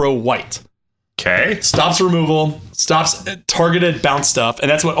blue, pro white. Okay. Stops removal, stops targeted bounce stuff, and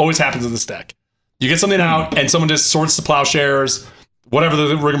that's what always happens in this deck. You get something out, and someone just sorts the plowshares, whatever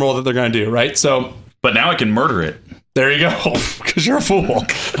the rigmarole that they're going to do, right? So... But now I can murder it. There you go, because you're a fool.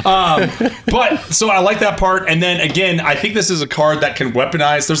 But so I like that part. And then again, I think this is a card that can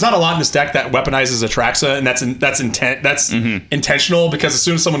weaponize. There's not a lot in this deck that weaponizes Atraxa, and that's intentional because as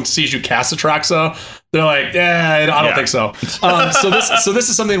soon as someone sees you cast Atraxa, they're like, I don't think so. So this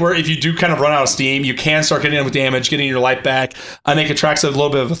is something where if you do kind of run out of steam, you can start getting in with damage, getting your life back. I make Atraxa a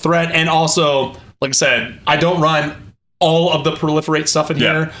little bit of a threat, and also, like I said, I don't run all of the proliferate stuff in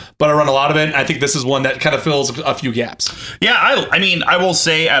here, but I run a lot of it. I think this is one that kind of fills a few gaps. Yeah, I mean, I will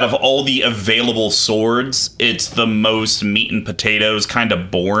say out of all the available swords, it's the most meat and potatoes, kind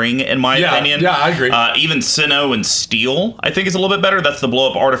of boring in my opinion. Yeah, I agree. Even Sinnoh and Steel, I think is a little bit better. That's the blow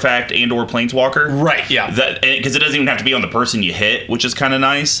up artifact and or planeswalker. Right, yeah. Because it doesn't even have to be on the person you hit, which is kind of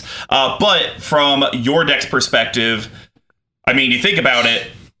nice. But from your deck's perspective, I mean, you think about it,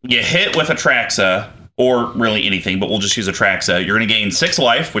 you hit with Atraxa, or really anything, but we'll just use Atraxa. You're going to gain 6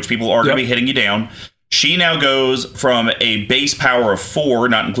 life, which people are going to be hitting you down. She now goes from a base power of 4,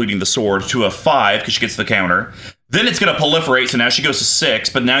 not including the sword, to a 5 because she gets the counter. Then it's going to proliferate, so now she goes to 6,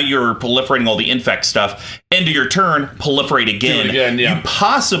 but now you're proliferating all the infect stuff. End of your turn, proliferate again. You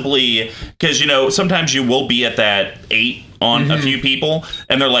possibly, because, sometimes you will be at that 8 on a few people,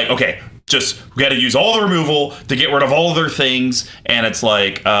 and they're like, okay, we got to use all the removal to get rid of all of their things, and it's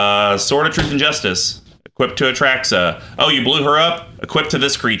like, Sword of Truth and Justice. Equipped to Atraxa. Oh, you blew her up? Equipped to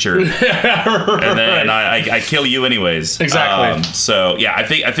this creature. And then I kill you anyways. Exactly. So, yeah, I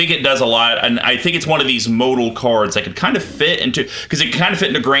think it does a lot. And I think it's one of these modal cards that could kind of fit into... Because it can kind of fit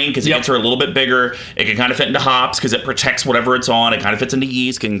into Grain because it gets her a little bit bigger. It can kind of fit into Hops because it protects whatever it's on. It kind of fits into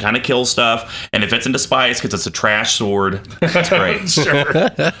Yeast, can kind of kill stuff. And it fits into Spice because it's a trash sword. That's great. Sure.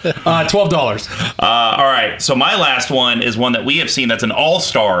 $12. All right. So my last one is one that we have seen that's an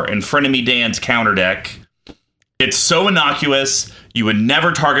all-star in Frenemy Dan's counter deck. It's so innocuous, you would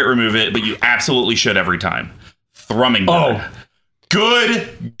never target remove it, but you absolutely should every time. Thrumming Bird. Oh.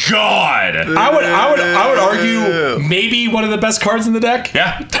 Good God. I would argue maybe one of the best cards in the deck.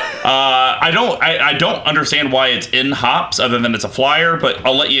 Yeah. I don't understand why it's in Hops other than it's a flyer, but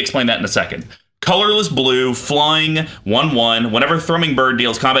I'll let you explain that in a second. Colorless blue, flying, 1/1. Whenever Thrumming Bird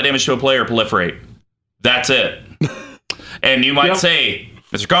deals combat damage to a player, proliferate. That's it. And you might say,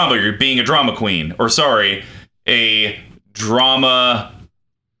 Mr. Combo, you're being a drama queen. Or sorry, a drama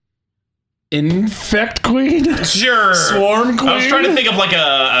infect queen. Sure, swarm queen. I was trying to think of like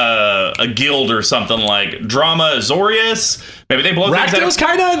a guild or something like Drama Azorius. Maybe they blow Rakdos,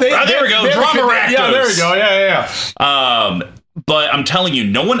 kind of. There we go, Drama Rakdos. Yeah, there we go. Yeah. But I'm telling you,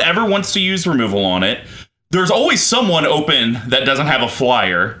 no one ever wants to use removal on it. There's always someone open that doesn't have a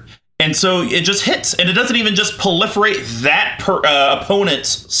flyer. And so it just hits, and it doesn't even just proliferate that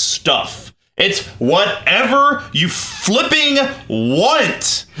opponent's stuff. It's whatever you flipping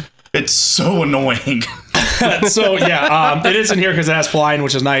want. It's so annoying. So, it is in here because it has flying,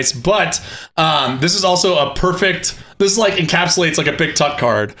 which is nice. But this is also a perfect... This like encapsulates like a big tuck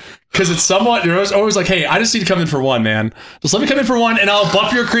card. Because it's somewhat... You're always like, hey, I just need to come in for 1, man. Just let me come in for 1, and I'll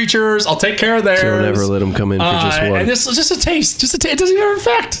buff your creatures. I'll take care of theirs. Don't ever let them come in for just 1. And this is just a taste. It doesn't even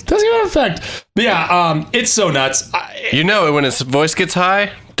affect. But yeah, it's so nuts. When his voice gets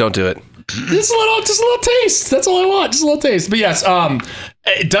high, don't do it. Just a little taste. That's all I want. Just a little taste. But yes,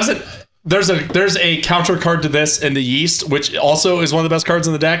 it doesn't. There's a counter card to this in the Yeast, which also is one of the best cards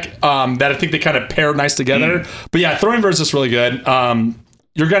in the deck. That I think they kind of pair nice together. But yeah, Throwing Bird is just really good.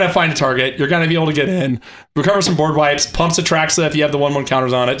 You're gonna find a target. You're gonna be able to get in, recover some board wipes, pumps Atraxa if you have the 1/1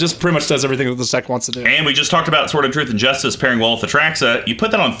 counters on it. Just pretty much does everything that the deck wants to do. And we just talked about Sword of Truth and Justice pairing well with Atraxa. You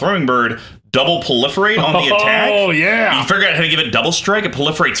put that on Throwing Bird, double proliferate on the attack. Oh yeah. You figure out how to give it double strike. It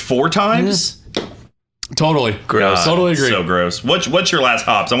proliferates 4 times. Totally. Gross. Totally agree. So gross. What's your last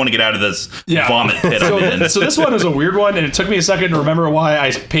Hops? I want to get out of this vomit pit I'm in. So this one is a weird one, and it took me a second to remember why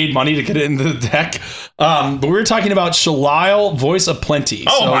I paid money to get it into the deck. But we were talking about Shalile, Voice of Plenty.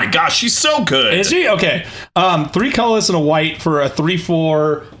 Oh my gosh, she's so good. Is she? Okay. 3 colorless and a white for a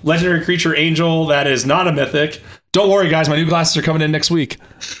 3/4 legendary creature angel that is not a mythic. Don't worry, guys. My new glasses are coming in next week.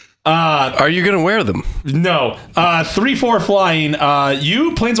 Are you going to wear them? No. 3/4 flying.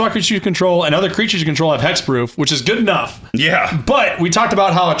 You, planeswalkers you control, and other creatures you control have hexproof, which is good enough. Yeah. But we talked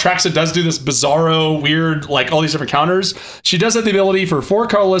about how Atraxa does do this bizarro, weird, like all these different counters. She does have the ability for 4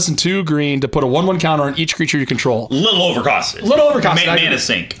 colorless and 2 green to put a 1/1 counter on each creature you control. Little overcosted. Mana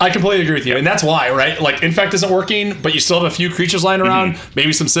sink. I completely agree with you. And that's why, right? Like, Infect isn't working, but you still have a few creatures lying around.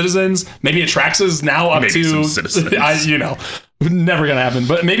 Maybe some citizens. Maybe Atraxa's now up maybe to... some citizens. Never gonna happen.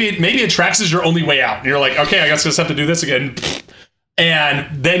 But maybe Atraxa is your only way out. And you're like, okay, I guess I just have to do this again. And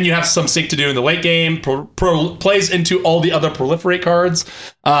then you have some sync to do in the late game. Plays into all the other proliferate cards.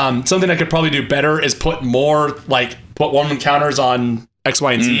 Something I could probably do better is put 1/1 counters on X,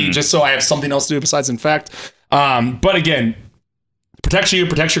 Y, and Z, just so I have something else to do besides Infect. But again, protects you,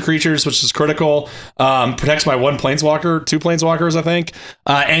 protects your creatures, which is critical. Protects my 1 planeswalker, 2 planeswalkers, I think,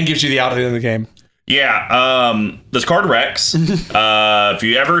 and gives you the out at the end of the game. Yeah, this card wrecks. If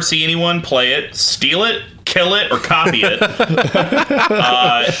you ever see anyone play it, steal it, kill it, or copy it.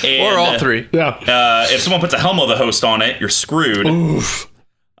 Or all 3. Yeah. If someone puts a Helm of the Host on it, you're screwed. Oof.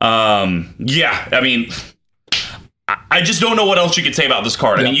 Yeah, I mean, I just don't know what else you could say about this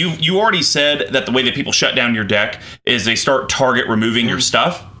card. I mean, you already said that the way that people shut down your deck is they start target removing your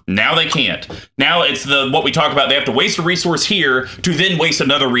stuff. Now they can't. Now it's what we talk about. They have to waste a resource here to then waste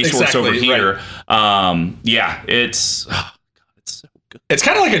another resource over here. Right. It's so good. It's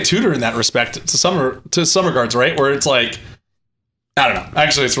kind of like a tutor in that respect to some regards, right? Where it's like, I don't know.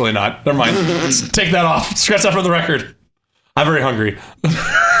 Actually, it's really not. Never mind. Let's take that off. Scratch that from the record. I'm very hungry.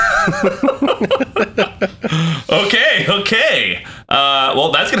 Okay.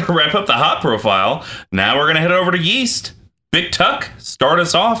 Well, that's going to wrap up the hot profile. Now we're going to head over to Yeast. Big Tuck, start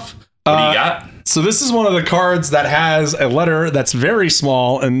us off. What do you got? So this is one of the cards that has a letter that's very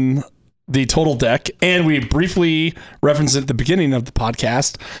small in the total deck, and we briefly referenced it at the beginning of the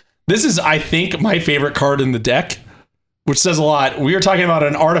podcast. This is, I think, my favorite card in the deck, which says a lot. We are talking about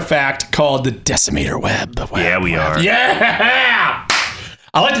an artifact called the Decimator Web. Yeah, we are. Yeah!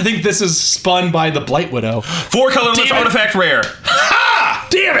 I like to think this is spun by the Blight Widow. 4 colorless artifact rare.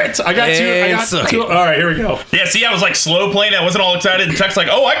 Damn it! I got two. All right, here we go. Yeah, see, I was like slow playing. I wasn't all excited. And Tuck's like,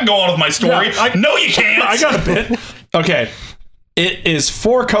 oh, I can go on with my story. Yeah, no, you can't. I got a bit. Okay. It is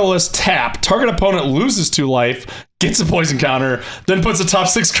 4 colorless tap. Target opponent loses 2 life, gets a poison counter, then puts the top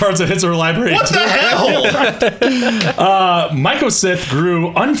 6 cards that hits her library. What the hell? Mycosith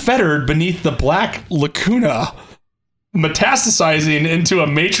grew unfettered beneath the black lacuna, metastasizing into a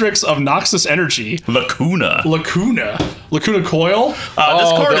matrix of Noxus energy. Lacuna Coil. This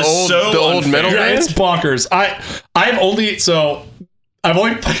card is the old metal Yeah, band? it's bonkers. I've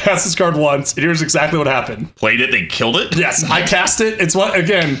only cast this card once, and here's exactly what happened. Played it, they killed it? Yes, I cast it. It's what,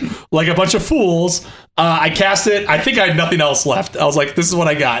 again, like a bunch of fools. I cast it. I think I had nothing else left. I was like, this is what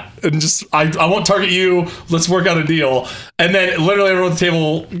I got. And just, I won't target you. Let's work out a deal. And then literally everyone at the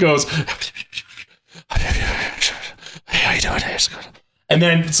table goes, how you doing? And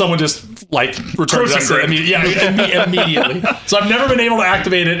then someone just like returns us immediately. So I've never been able to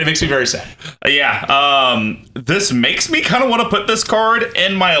activate it. It makes me very sad. Yeah. This makes me kind of want to put this card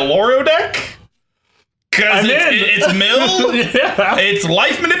in my Aloro deck. Because it's mill, Yeah. it's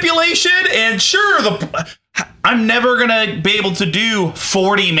life manipulation, and sure, I'm never going to be able to do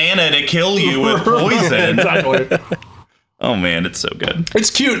 40 mana to kill you with poison. Exactly. Oh, man, it's so good. It's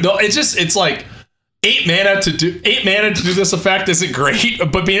cute though. It's like 8 mana to do this effect isn't great,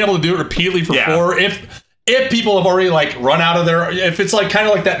 but being able to do it repeatedly for 4, if people have already like run out of their, if it's like kind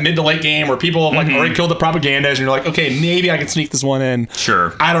of like that mid to late game where people have like already killed the propaganda, and you're like, okay, maybe I can sneak this one in.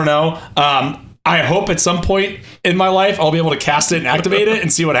 Sure. I don't know. I hope at some point in my life I'll be able to cast it and activate it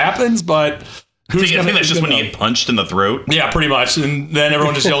and see what happens, but I think that's just when you get punched in the throat. Yeah, pretty much. And then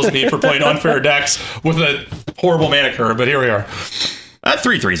everyone just yells at me for playing unfair decks with a horrible mana curve, but here we are.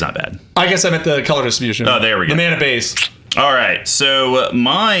 3/3 is not bad. I guess I meant the color distribution. Oh, there we go. The mana base. All right, so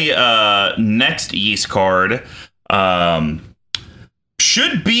my next Yeast card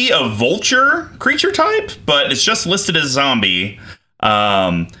should be a vulture creature type, but it's just listed as zombie.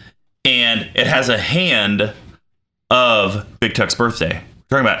 And it has a hand of Big Tuck's birthday.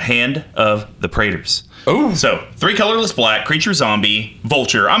 We're talking about Hand of the Praetors. Oh. So 3 colorless black, creature zombie,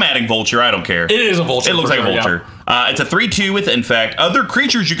 vulture. I'm adding vulture, I don't care. It is a vulture. It looks like a vulture. Yeah. It's a 3/2 with Infect. Other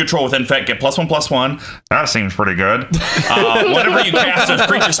creatures you control with Infect get +1/+1. That seems pretty good. Whenever you cast a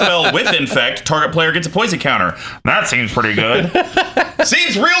creature spell with Infect, target player gets a poison counter. That seems pretty good.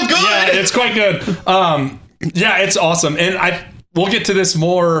 Seems real good. Yeah, it's quite good. Yeah, it's awesome. And we'll get to this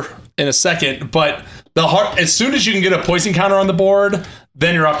more in a second, but as soon as you can get a poison counter on the board,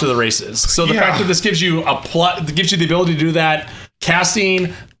 then you're off to the races. So the fact that this gives you gives you the ability to do that,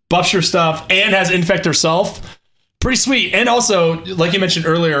 casting, buffs your stuff, and has Infect herself, pretty sweet. And also, like you mentioned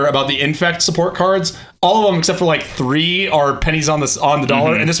earlier about the Infect support cards, all of them except for like 3 are pennies on the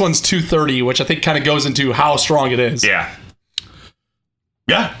dollar, and this one's $2.30, which I think kind of goes into how strong it is. Yeah.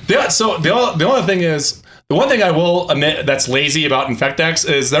 So the only thing is, the one thing I will admit that's lazy about Infect decks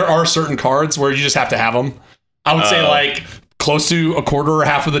is there are certain cards where you just have to have them. I would say like close to a quarter or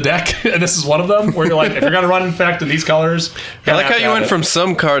half of the deck, and this is one of them where you're like, if you're gonna run Infect in these colors, I like how you went from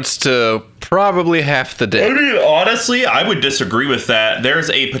some cards to probably half the I deck. mean, honestly, I would disagree with that. There's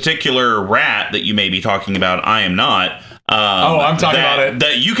a particular rat that you may be talking about. I am not. I'm talking about it.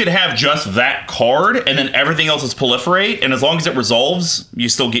 That you could have just that card, and then everything else is proliferate, and as long as it resolves, you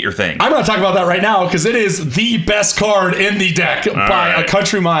still get your thing. I'm going to talk about that right now because it is the best card in the deck by a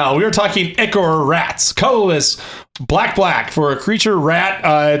country mile. We are talking Ichor Rats, colorless, black for a creature rat.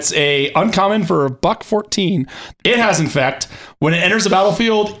 It's a uncommon for $1.14. It has Infect. When it enters the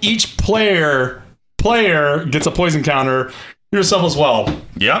battlefield, each player gets a poison counter. Yourself as well.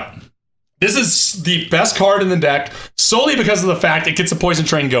 Yep. This is the best card in the deck solely because of the fact it gets a poison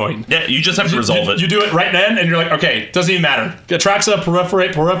train going. Yeah, you just have to resolve it. You do it right then, and you're like, okay, doesn't even matter. Atraxa,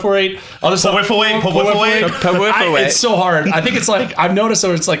 proliferate, other stuff. Proliferate. It's so hard. I think it's like, I've noticed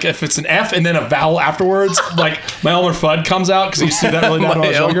that it's like if it's an F and then a vowel afterwards, like my Elmer Fudd comes out because I used to do that really bad when I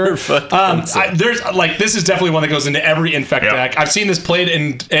was younger. There's like, this is definitely one that goes into every Infect deck. I've seen this played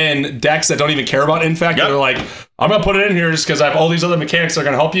in decks that don't even care about Infect. Yep. They're like, I'm going to put it in here just because I have all these other mechanics that are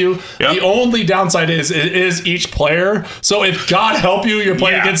going to help you. Yep. The only downside is it is each player. So if God help you, you're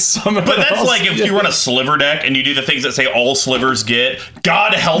playing against someone else. But that's like if you run a sliver deck and you do the things that say all slivers get,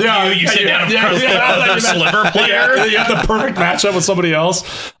 God help you sit down in front of another sliver player. You have the perfect matchup with somebody else.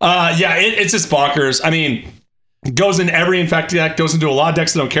 It's just bonkers. I mean, goes in every Infect deck, goes into a lot of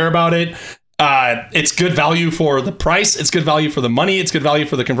decks that don't care about it. It's good value for the price. It's good value for the money. It's good value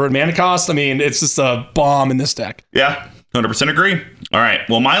for the converted mana cost. I mean, it's just a bomb in this deck. Yeah, 100% agree. All right.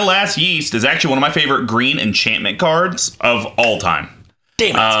 Well, my last yeast is actually one of my favorite green enchantment cards of all time.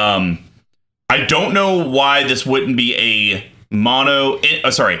 Damn it. I don't know why this wouldn't be a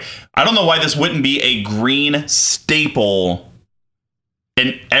I don't know why this wouldn't be a green staple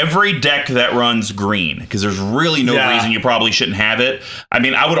in every deck that runs green, because there's really no reason you probably shouldn't have it. I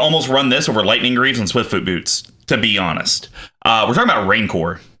mean, I would almost run this over Lightning Greaves and Swiftfoot Boots, to be honest. We're talking about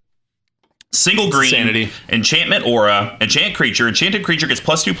Rancor. Single green, Insanity. enchantment aura, enchant creature. Enchanted creature gets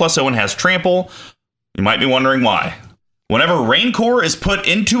 +2/+0 and has trample. You might be wondering why. Whenever Rancor is put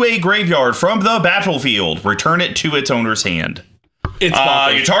into a graveyard from the battlefield, return it to its owner's hand. It's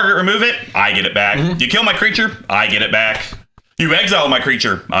You target remove it, I get it back. You kill my creature, I get it back. You exile my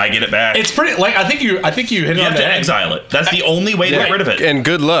creature, I get it back. It's pretty I think you hit it You on have the to head. exile it. That's the only way to get rid of it. And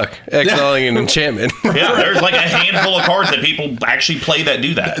good luck exiling an enchantment. Yeah, there's like a handful of cards that people actually play that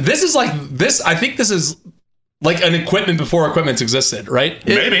do that. This is like this. I think this is like an equipment before equipments existed, right?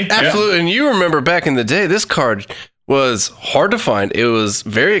 Maybe. Absolutely. And you remember back in the day, this card was hard to find. It was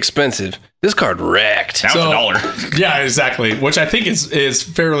very expensive. This card wrecked. Now it's $1. Yeah, exactly. Which I think is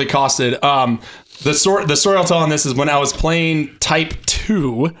fairly costed. The story I'll tell on this is when I was playing Type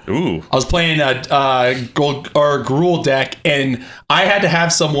 2. Ooh. I was playing a gold or Gruul deck, and I had to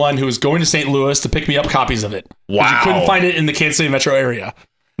have someone who was going to St. Louis to pick me up copies of it. 'Cause Wow. You couldn't find it in the Kansas City metro area.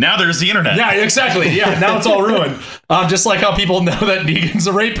 Now there's the internet. Yeah, exactly. Yeah, now it's all ruined. Just like how people know that Negan's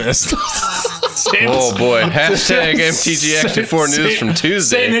a rapist. Oh boy. Hashtag MTGX4 news from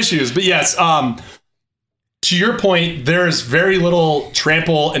Tuesday. Same issues, but yes. To your point, there's very little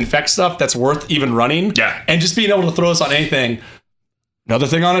trample infect stuff that's worth even running. Yeah. And just being able to throw this on anything. Another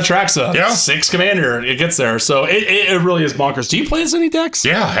thing on Atraxa. Yeah. 6 commander. It gets there. So it really is bonkers. Do you play this in any decks?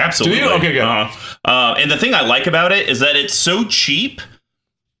 Yeah, absolutely. Do you? Okay, good. And the thing I like about it is that it's so cheap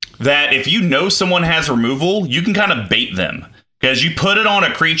that if you know someone has removal, you can kind of bait them. Because you put it on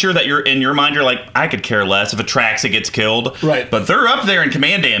a creature that you're in your mind, you're like, I could care less if Atraxa gets killed. Right. But they're up there in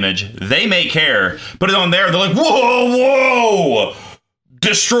command damage. They may care. Put it on there, they're like, whoa!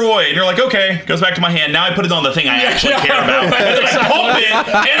 Destroy. And you're like, okay, goes back to my hand. Now I put it on the thing I actually care about. And then I pump it,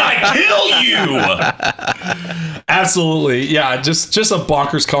 and I kill you. Absolutely. Yeah, just a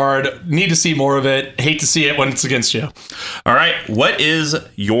bonkers card. Need to see more of it. Hate to see it when it's against you. All right, what is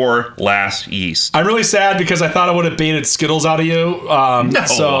your last yeast? I'm really sad because I thought I would have baited Skittles out of you. No.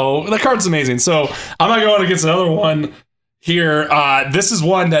 So the card's amazing. So I'm not going against another one here. This is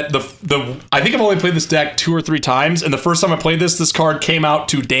one that I think I've only played this deck 2 or 3 times, and the first time I played this card came out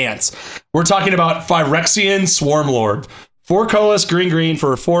to dance. We're talking about Phyrexian Swarmlord. 4 colorless, green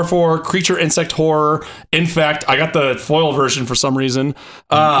for a 4/4 creature insect horror. Infect. I got the foil version for some reason.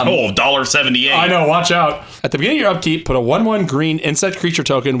 $1.78. I know, watch out. At the beginning of your upkeep, put a 1/1 green insect creature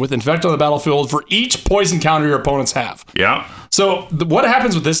token with infect on the battlefield for each poison counter your opponents have. Yeah. So what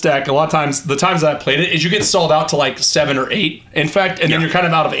happens with this deck, a lot of times, the times that I played it, is you get stalled out to like 7 or 8 infect, and then you're kind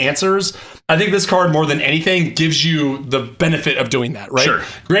of out of answers. I think this card, more than anything, gives you the benefit of doing that, right? Sure.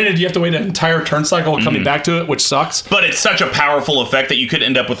 Granted, you have to wait an entire turn cycle coming back to it, which sucks. But it's such a powerful effect that you could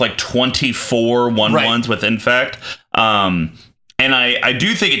end up with like 24 1/1s with Infect. And I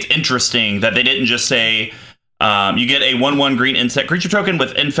do think it's interesting that they didn't just say you get a 1/1 green insect creature token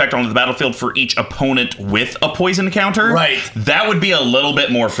with Infect onto the battlefield for each opponent with a poison counter. Right. That would be a little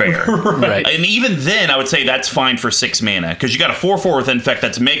bit more fair. Right. And even then, I would say that's fine for 6 mana because you got a 4/4 with Infect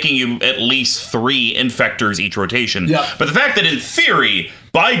that's making you at least 3 Infectors each rotation. Yeah. But the fact that in theory,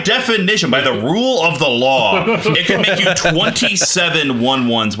 by definition, by the rule of the law, it can make you 27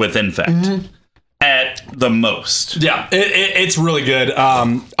 1/1s with Infect. At the most. Yeah, it's really good.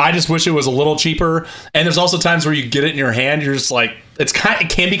 I just wish it was a little cheaper. And there's also times where you get it in your hand, you're just like, it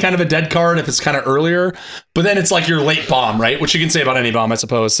can be kind of a dead card if it's kind of earlier, but then it's like your late bomb, right? Which you can say about any bomb, I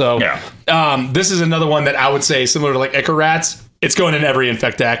suppose. So this is another one that I would say, similar to like Ichor Rats, it's going in every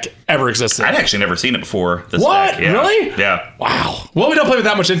Infect deck ever existed. I'd actually never seen it before. This What? deck. Yeah. Really? Yeah. Wow. Well, we don't play with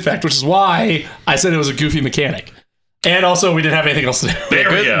that much Infect, which is why I said it was a goofy mechanic. And also, we didn't have anything else to do. There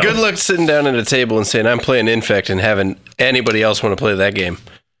we go. Good luck sitting down at a table and saying, I'm playing Infect, and having anybody else want to play that game.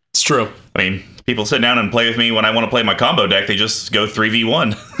 It's true. I mean, people sit down and play with me when I want to play my combo deck. They just go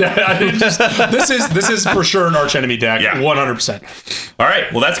 3v1. This is for sure an arch enemy deck. Yeah. 100%. All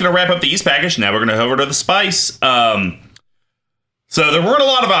right. Well, that's going to wrap up the East package. Now we're going to go over to the Spice. So there weren't a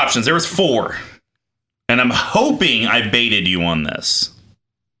lot of options. There was 4. And I'm hoping I baited you on this.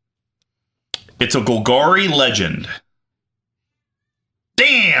 It's a Golgari Legend.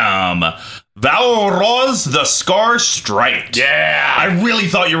 Damn! Valroz the Scar Striped. Yeah. I really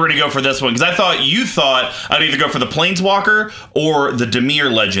thought you were going to go for this one, because I thought you thought I'd either go for the Planeswalker or the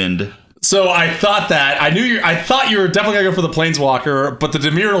Dimir Legend. So I thought that. I thought you were definitely going to go for the Planeswalker, but the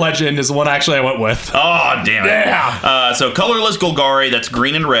Dimir Legend is the one actually I went with. Oh, damn it. Yeah. So colorless Golgari, that's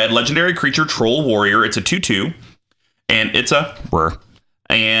green and red, legendary creature, troll warrior. It's a 2/2, and it's a rare.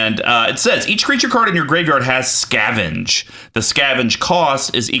 And it says, each creature card in your graveyard has Scavenge. The Scavenge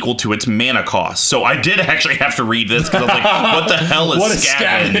cost is equal to its mana cost. So I did actually have to read this, because I was like, what the hell is What is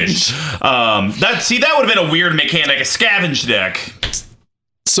Scavenge? That would have been a weird mechanic, a Scavenge deck.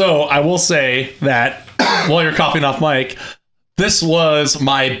 So I will say that while you're coughing off mic, this was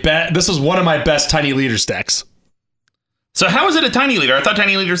one of my best Tiny Leaders decks. So how is it a Tiny Leader? I thought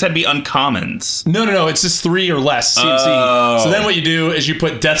Tiny Leaders had to be uncommons. No. It's just 3 or less CMC. Oh. So then what you do is you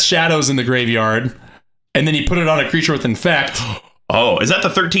put Death Shadows in the graveyard, and then you put it on a creature with Infect. Oh, is that the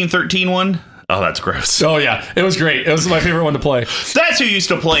 13/13 one? Oh, that's gross. Oh, yeah. It was great. It was my favorite one to play. That's who used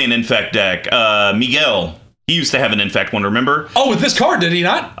to play an Infect deck. Miguel. He used to have an Infect one, remember? Oh, with this card, did he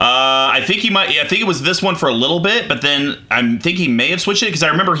not? I think he might. Yeah, I think it was this one for a little bit, but then I think he may have switched it, because I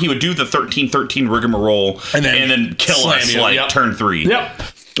remember he would do the 13/13 rigmarole and then kill slam us you. like Yep. turn 3. Yep.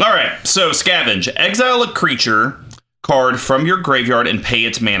 All right, so Scavenge. Exile a creature card from your graveyard and pay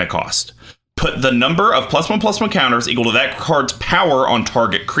its mana cost. Put the number of +1/+1 counters equal to that card's power on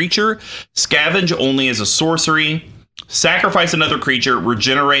target creature. Scavenge only as a sorcery. Sacrifice another creature.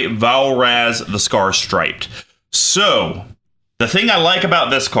 Regenerate Valraz the Scar Striped. So, the thing I like about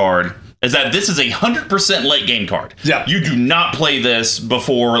this card is that this is a 100% late game card. Yeah. You do not play this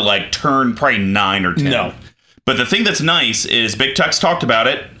before like turn probably 9 or 10. No. But the thing that's nice is Big Tux talked about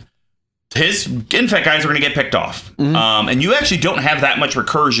it. His Infect guys are going to get picked off. And you actually don't have that much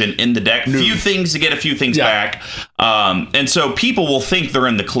recursion in the deck. Few things to get a few things back. And so people will think they're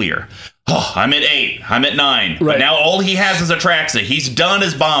in the clear. Oh, I'm at 8. I'm at 9. Right. But now all he has is Atraxa. He's done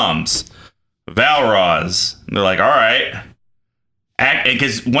his bombs. Valroz. They're like, all right.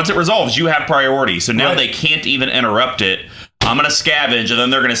 Because once it resolves, you have priority. So now they can't even interrupt it. I'm going to Scavenge, and then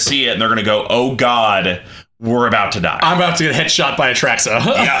they're going to see it, and they're going to go, oh, God, we're about to die. I'm about to get headshot by Atraxa.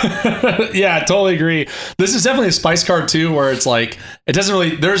 Yeah. Yeah, I totally agree. This is definitely a Spice card, too, where it's like, it doesn't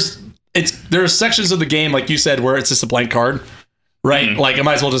really, there's sections of the game, like you said, where it's just a blank card. Right, like it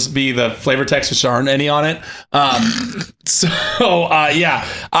might as well just be the flavor text, which aren't any on it. Yeah,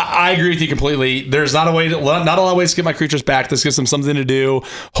 I agree with you completely. There's not a lot of ways to get my creatures back. This gives them something to do.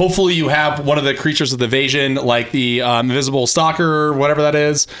 Hopefully, you have one of the creatures with evasion, like the Invisible Stalker, whatever that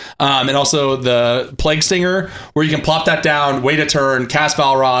is, and also the Plague Stinger, where you can plop that down, wait a turn, cast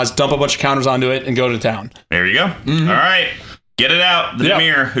Valroz, dump a bunch of counters onto it, and go to town. There you go. All right. Get it out. The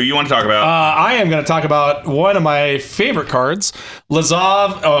Dimir, who you want to talk about? I am going to talk about one of my favorite cards,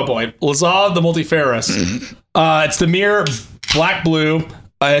 Lazav. Oh boy, Lazav the Multifarious. It's Dimir, black-blue.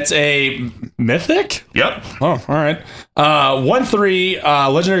 It's a mythic? Yep. Oh, all right.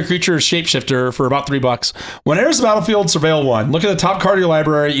 1/3 legendary creature shapeshifter for about $3. When it enters the battlefield, surveil 1. Look at the top card of your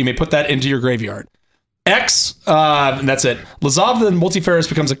library. You may put that into your graveyard. X, and that's it. Lazav the Multifarious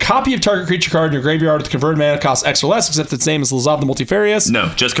becomes a copy of target creature card in your graveyard with converted mana cost X or less, except its name is Lazav the Multifarious. No,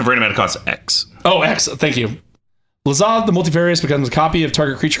 just converted mana cost X. Oh, X. Thank you. Lazav the Multifarious becomes a copy of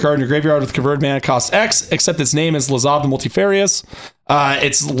target creature card in your graveyard with converted mana cost X, except its name is Lazav the Multifarious.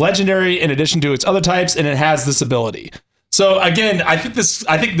 It's legendary in addition to its other types, and it has this ability. So again, I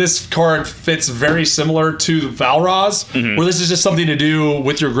think this card fits very similar to Valroz, where this is just something to do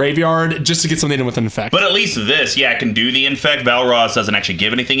with your graveyard, just to get something in with an effect. But at least this, can do the infect. Valroz doesn't actually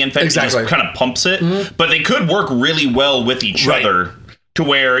give anything infect. Exactly. It just kind of pumps it. But they could work really well with each other. To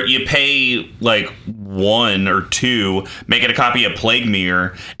where you pay like 1 or 2, make it a copy of Plague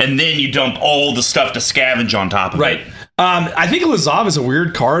Mirror, and then you dump all the stuff to scavenge on top of it. I think Lazav is a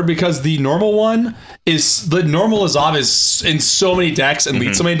weird card because the normal Lazav is in so many decks and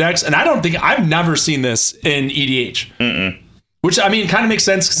leads so many decks, and I've never seen this in EDH. Which I mean kind of makes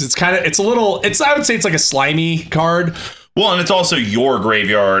sense because I would say it's like a slimy card. Well, and it's also your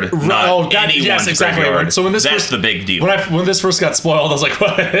graveyard, not anyone's graveyard. So that's the big deal. When this first got spoiled, I was like,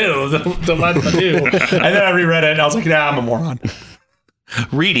 what do I do? And then I reread it, and I was like, nah, I'm a moron.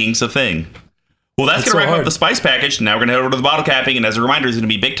 Reading's a thing. Well, that's going so to wrap hard. up the spice package. Now we're going to head over to the bottle capping. And as a reminder, there's going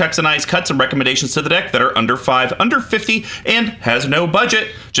to be big tucks and ice, cuts, and recommendations to the deck that are under 5, under 50, and has no budget.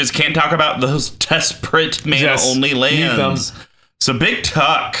 Just can't talk about those desperate mana-only lands. So big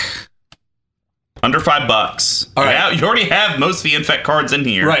tuck. Under $5. All right. You already have most of the infect cards in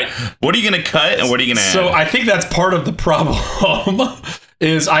here. Right. What are you going to cut and what are you going to add? So I think that's part of the problem.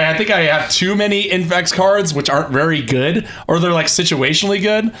 Is I think I have too many infects cards, which aren't very good, or they're like situationally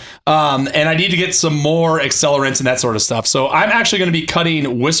good. And I need to get some more accelerants and that sort of stuff. So I'm actually going to be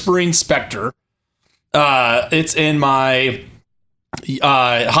cutting Whispering Spectre. It's in my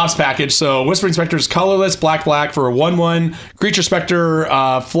Hops package. So Whispering Spectre is colorless, black for a 1/1 creature specter,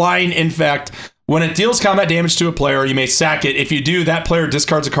 flying infect. When it deals combat damage to a player, you may sack it. If you do, that player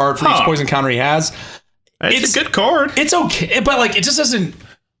discards a card for each poison counter he has. It's a good card. It's okay, but like it just doesn't.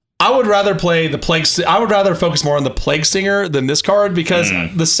 I would rather play the Plague. I would rather focus more on the Plague Stinger than this card because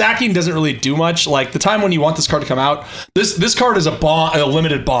the sacking doesn't really do much. Like the time when you want this card to come out, this card is a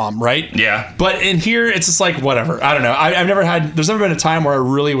limited bomb, right? Yeah. But in here, it's just like whatever. I don't know. There's never been a time where I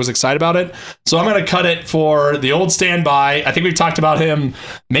really was excited about it. So I'm gonna cut it for the old standby. I think we've talked about him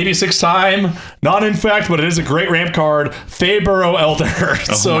maybe 6 times. Not infect, but it is a great ramp card. Fayborough Elder.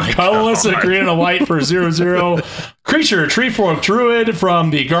 So colorless, a green and a white for 0/0. Creature, Treefork Druid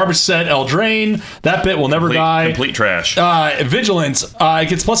from the garbage set Eldraine. That bit will never die. Complete trash. Vigilance. It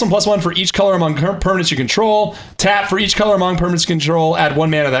gets +1/+1 for each color among permanents you control. Tap for each color among permanents you control. Add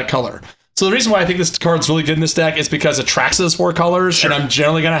 1 mana of that color. So the reason why I think this card's really good in this deck is because Atraxa is 4 colors, and I'm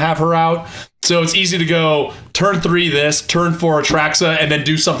generally going to have her out. So it's easy to go turn 3 this, turn 4 Atraxa, and then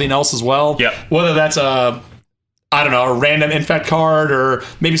do something else as well. Yep. Whether that's a random infect card or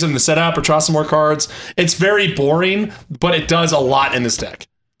maybe something to set up or draw some more cards. It's very boring, but it does a lot in this deck.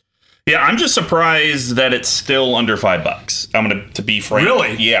 Yeah, I'm just surprised that it's still under $5. I'm going to be frank.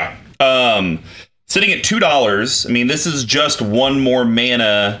 Really? Yeah. Sitting at $2. I mean, this is just 1 more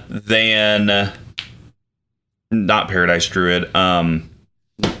mana than not Paradise Druid.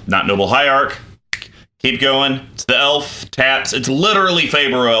 Not Noble Hierarch. Keep going. It's the elf taps. It's literally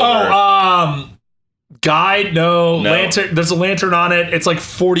Fayborough Elder. Guide, no. Lantern. There's a lantern on it. It's like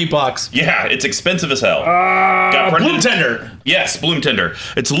 $40. Yeah, it's expensive as hell. Bloom Tender. Yes, Bloom Tender.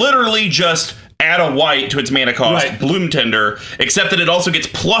 It's literally just add a white to its mana cost, Right. Bloom Tender, except that it also gets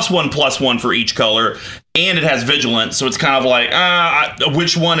 +1/+1 for each color, and it has Vigilance, so it's kind of like,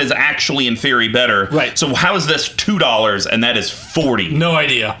 which one is actually, in theory, better? Right. So how is this $2 and that is $40? No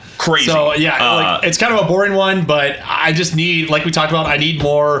idea. Crazy. So yeah, it's kind of a boring one, but I just need, like we talked about, I need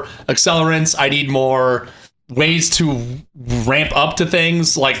more accelerants. I need more ways to ramp up to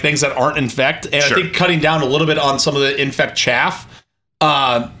things, like things that aren't infect. And Sure. I think cutting down a little bit on some of the infect chaff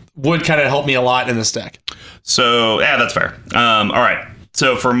would kind of help me a lot in this deck. So, yeah, that's fair. All right.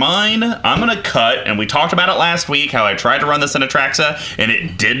 So for mine, I'm going to cut, and we talked about it last week, how I tried to run this in Atraxa, and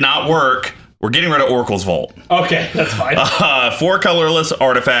it did not work. We're getting rid of Oracle's Vault. Okay, that's fine. 4 colorless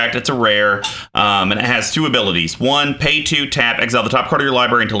artifact. It's a rare, and it has 2 abilities. 1, pay 2, tap, exile the top card of your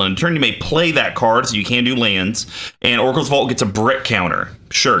library until end of turn. You may play that card, so you can do lands. And Oracle's Vault gets a brick counter.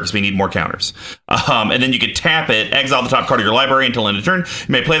 Sure, because we need more counters. And then you could tap it, exile the top card of your library until end of turn.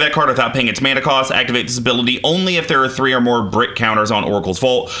 You may play that card without paying its mana cost. Activate this ability only if there are 3 or more brick counters on Oracle's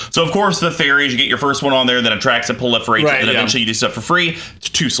Vault. So, of course, the theory is you get your first one on there, then attracts it, proliferates, Right, and then yeah. eventually you do stuff for free. It's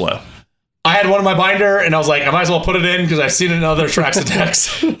too slow. I had one in my binder, and I was like, I might as well put it in because I've seen it in other Atraxa decks.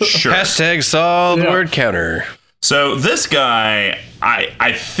 Sure. Hashtag solved word counter. So this guy,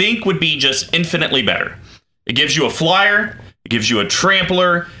 I think would be just infinitely better. It gives you a flyer. It gives you a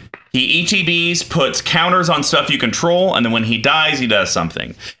trampler. He ETBs, puts counters on stuff you control, and then when he dies, he does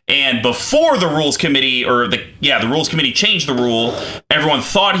something. And before the rules committee, the rules committee changed the rule, everyone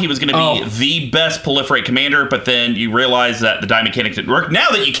thought he was going to be the best proliferate commander, but then you realize that the die mechanic didn't work. Now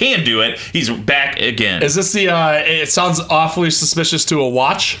that you can do it, he's back again. Is this the, it sounds awfully suspicious to a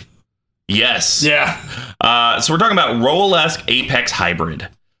watch? Yes. Yeah. So we're talking about Roalesque Apex Hybrid.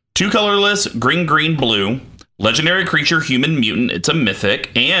 2 colorless, green, blue. Legendary creature, human mutant. It's a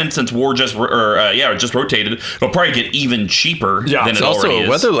mythic, and since war just rotated, it'll probably get even cheaper than It's it also already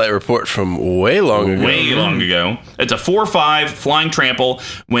a is. Weatherlight report from way long ago. Way long ago. It's a 4/5 flying trample.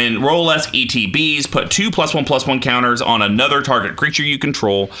 When Roalesque ETBs, put 2 +1/+1 counters on another target creature you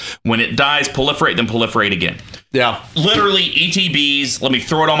control. When it dies, proliferate, then proliferate again. Yeah. Literally ETBs. Let me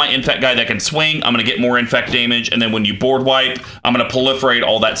throw it on my infect guy that can swing. I'm going to get more infect damage, and then when you board wipe, I'm going to proliferate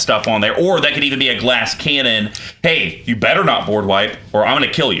all that stuff on there. Or that could even be a glass cannon. Hey, you better not board wipe, or I'm going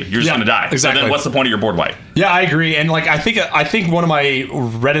to kill you. You're just going to die. Exactly. So then what's the point of your board wipe? Yeah, I agree. And like I think one of my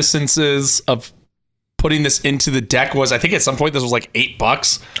reticences of putting this into the deck was, I think at some point this was like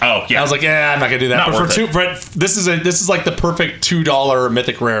 $8. Oh yeah, I was like, I'm not gonna do that. Not But worth this is like the perfect $2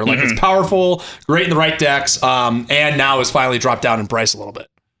 mythic rare. Like it's powerful, great in the right decks, and now has finally dropped down in price a little bit.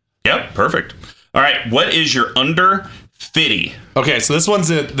 Yep, perfect. All right, what is your under 50? Okay, so this one's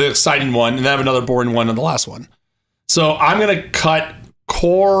the exciting one, and then I have another boring one in the last one. So I'm gonna cut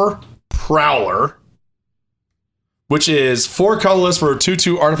Core Prowler, which is 4 colorless for a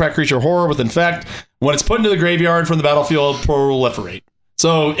 2/2 artifact creature horror with infect. When it's put into the graveyard from the battlefield, proliferate.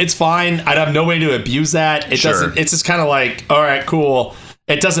 So it's fine. I'd have no way to abuse that. It doesn't. It's just kind of like, all right, cool.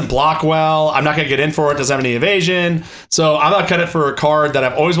 It doesn't block well. I'm not gonna get in for it. Doesn't have any evasion. So I'm gonna cut it for a card that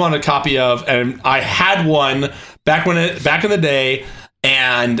I've always wanted a copy of, and I had one back in the day,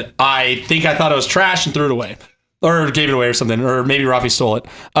 and I think I thought it was trash and threw it away, or gave it away or something, or maybe Rafi stole it.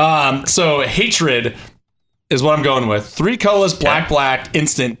 So Hatred is what I'm going with. 3 colorless, black,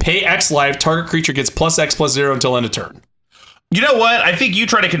 instant. Pay X life. Target creature gets +X/+0 until end of turn. You know what? I think you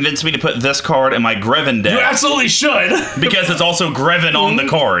try to convince me to put this card in my Greven deck. You absolutely should. Because it's also Greven on the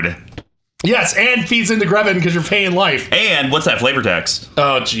card. Yes, and feeds into Greven because you're paying life. And what's that flavor text?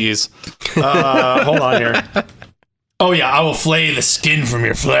 Oh, jeez. Hold on here. Oh, yeah. I will flay the skin from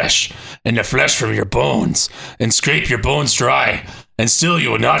your flesh and the flesh from your bones and scrape your bones dry, and still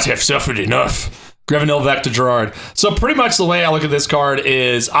you will not have suffered enough. Greven Ilvec to Gerard. So pretty much the way I look at this card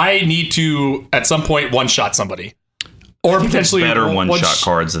is I need to, at some point, one-shot somebody. Or potentially better one-shot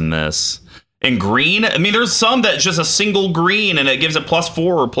cards than this. In green, I mean, there's some that's just a single green and it gives it +4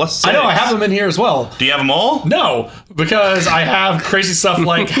 or +6. I know, I have them in here as well. Do you have them all? No, because I have crazy stuff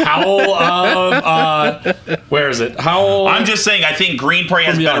like Howl of, where is it? Howl. I'm just saying, I think green probably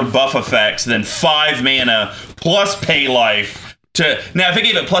has better buff effects than 5 mana plus pay life. Now, if I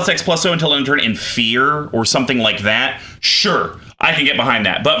gave it +X/+0 until end of turn in Fear or something like that, sure. I can get behind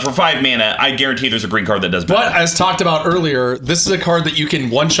that. But for 5 mana, I guarantee there's a green card that does better. But as talked about earlier, this is a card that you can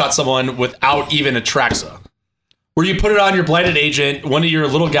one-shot someone without even a Traxa. Where you put it on your Blighted Agent, one of your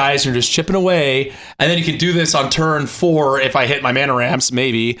little guys, and you're just chipping away, and then you can do this on turn 4 if I hit my mana ramps,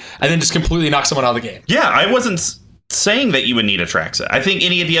 maybe, and then just completely knock someone out of the game. Yeah, I wasn't saying that you would need a Traxa. I think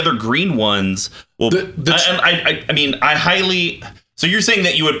any of the other green ones will... I mean, I highly... So you're saying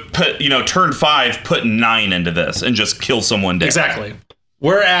that you would put, turn 5, put 9 into this and just kill someone dead. Exactly.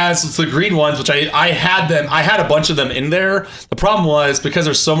 Whereas it's the green ones, which I had a bunch of them in there. The problem was because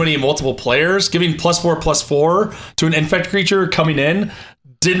there's so many multiple players, giving +4/+4 to an infect creature coming in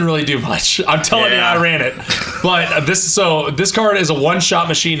didn't really do much. I'm telling you, I ran it. But this card is a one-shot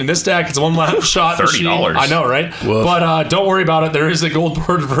machine in this deck. It's a one-shot machine. $30. I know, right? Woof. But don't worry about it. There is a gold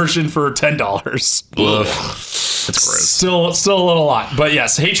board version for $10. Woof. That's gross. Still a little lot. But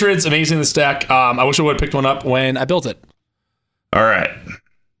yes, Hatred's amazing in this deck. I wish I would have picked one up when I built it. All right.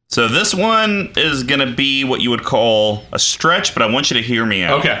 So this one is going to be what you would call a stretch, but I want you to hear me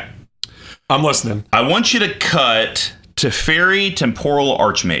out. Okay. I'm listening. I want you to cut Teferi Temporal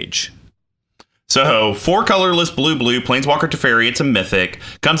Archmage. So, 4 colorless, blue, Planeswalker Teferi. It's a mythic.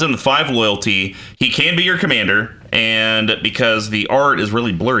 Comes in with 5 loyalty. He can be your commander. And because the art is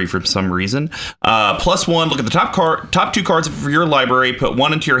really blurry for some reason, +1, look at the top 2 cards of your library, put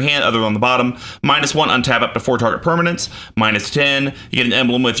 1 into your hand other than the bottom, -1, untap up to 4 target permanents, -10, you get an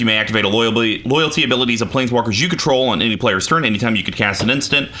emblem with you may activate a loyalty abilities of planeswalkers you control on any player's turn anytime you could cast an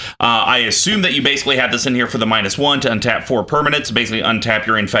instant. I assume that you basically have this in here for the -1 to untap 4 permanents, basically untap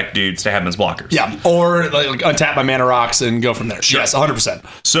your infect dudes to have them as blockers. Yeah, or like untap my mana rocks and go from there. Sure. Yes, 100%.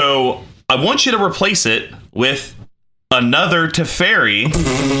 So I want you to replace it with another Teferi.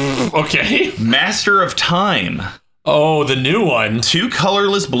 Okay. Master of Time. Oh, the new one. 2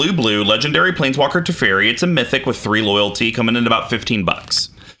 colorless, blue, legendary Planeswalker Teferi. It's a mythic with 3 loyalty, coming in about $15.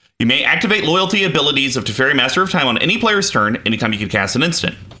 You may activate loyalty abilities of Teferi Master of Time on any player's turn anytime you can cast an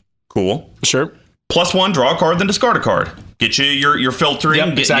instant. Cool. Sure. +1, draw a card, then discard a card. Get you your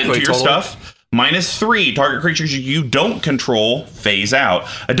filtering, get into your stuff. -3, target creatures you don't control phase out.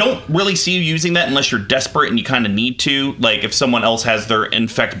 I don't really see you using that unless you're desperate and you kind of need to. Like if someone else has their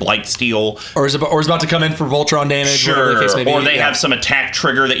infect Blightsteel, or is about to come in for Voltron damage. Sure. The case may be. Or they have some attack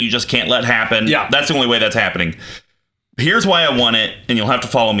trigger that you just can't let happen. Yeah, that's the only way that's happening. Here's why I want it, and you'll have to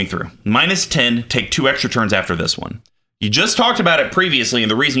follow me through. -10, take 2 extra turns after this one. You just talked about it previously,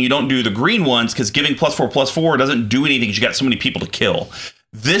 and the reason you don't do the green ones because giving +4/+4 doesn't do anything because you got so many people to kill.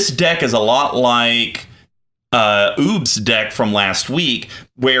 This deck is a lot like Oob's deck from last week,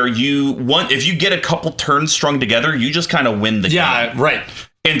 where if you get a couple turns strung together, you just kind of win the game. Yeah, right.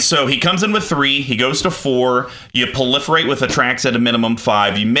 And so he comes in with 3, he goes to 4, you proliferate with Atraxa at a minimum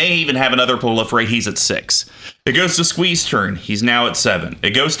 5, you may even have another proliferate, he's at 6. It goes to Squeeze turn, he's now at 7.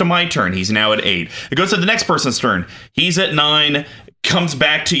 It goes to my turn, he's now at 8. It goes to the next person's turn, he's at 9, comes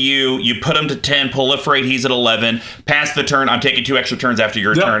back to you, you put him to 10, proliferate, he's at 11, pass the turn, I'm taking 2 extra turns after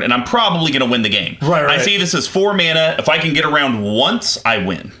your turn, and I'm probably going to win the game. Right. I see this as 4 mana, if I can get around once, I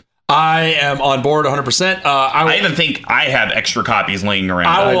win. I am on board 100%. I even think I have extra copies laying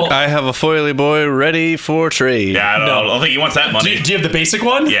around. I have a foily boy ready for trade. Yeah, I don't think he wants that money. Do you have the basic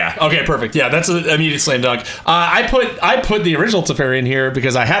one? Yeah. Okay, perfect. Yeah, that's an immediate slam dunk. I put the original Teferi in here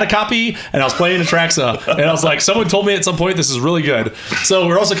because I had a copy and I was playing Atraxa and I was like, someone told me at some point this is really good. So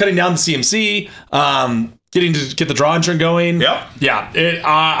we're also cutting down the CMC. Getting to get the draw engine going. Yep. Yeah.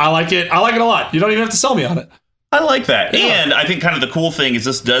 I like it. I like it a lot. You don't even have to sell me on it. I like that. Yeah. And I think kind of the cool thing is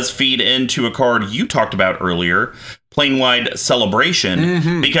this does feed into a card you talked about earlier, Plane Wide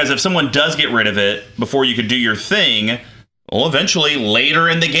Celebration, because if someone does get rid of it before you could do your thing, well, eventually later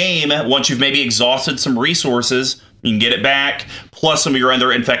in the game, once you've maybe exhausted some resources, you can get it back. Plus some of your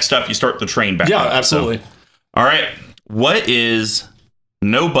other infect stuff, you start the train back. Yeah, up. absolutely. So, all right. What is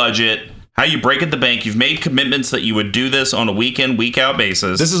no budget? How you break at the bank? You've made commitments that you would do this on a week in, week out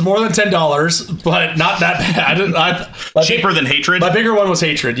basis. This is more than $10, but not that bad. Cheaper than Hatred? My bigger one was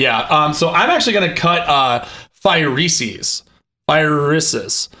Hatred, yeah. So I'm actually going to cut Phyresis.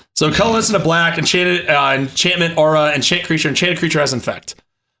 So colorless in a black, enchanted enchantment, aura, enchanted creature has infect.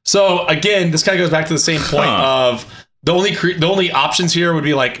 So again, this kind of goes back to the same point of the only options here would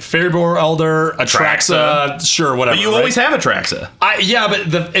be like Fairyboar Elder, Atraxa, sure, whatever. But you always have Atraxa. Yeah,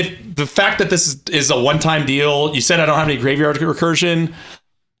 but the fact that this is a one-time deal, you said I don't have any graveyard recursion.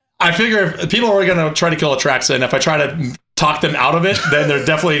 I figure if people are going to try to kill Atraxa, and if I try to talk them out of it, then they're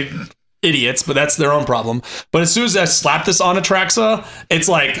definitely idiots, but that's their own problem. But as soon as I slap this on Atraxa, it's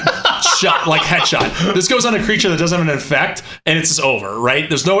like headshot. This goes on a creature that doesn't have an effect, and it's just over, right?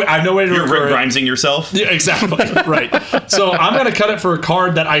 I have no way to You're recur Rick Grimesing yourself? Yeah, exactly, right. So I'm going to cut it for a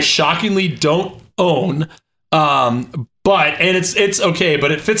card that I shockingly don't own. And it's okay,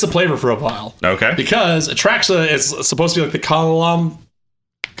 but it fits a flavor for a while. Okay. Because Atraxa is supposed to be like the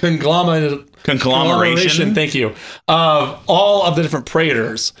conglomeration, thank you, of all of the different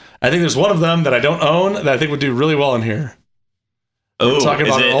Praetors. I think there's one of them that I don't own that I think would do really well in here. Oh, is talking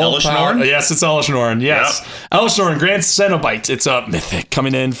about it Elesh Norn? Yes, it's Elesh Norn. Yes. Yep. Elesh Norn, Grand Cenobite. It's a mythic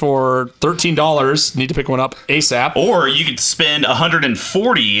coming in for $13. Need to pick one up ASAP. Or you could spend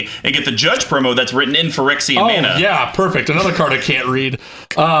 $140 and get the Judge promo that's written in Phyrexian mana. Yeah, perfect. Another card I can't read.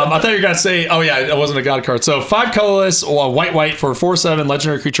 I thought you were going to say, oh yeah, it wasn't a god card. So 5 colorless, or white for 4/7,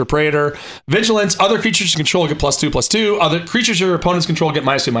 legendary creature Praetor. Vigilance, other creatures you control get +2/+2. Other creatures your opponents control get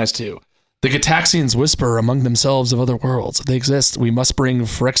 -2/-2. The Gitaxians whisper among themselves of other worlds. If they exist, we must bring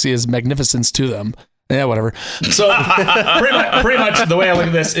Phyrexia's magnificence to them. Yeah, whatever. So pretty much the way I look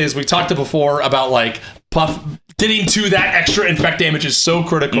at this is we talked before about like Puff getting to that extra infect damage is so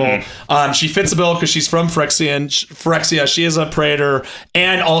critical. She fits the bill because she's from Phyrexia. She is a Praetor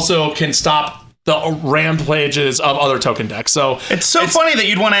and also can stop the rampages of other token decks. So it's funny that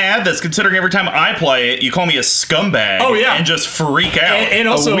you'd want to add this, considering every time I play it, you call me a scumbag. Oh yeah, and just freak out. And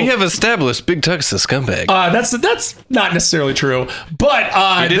also, we have established Big Tux a scumbag. That's not necessarily true,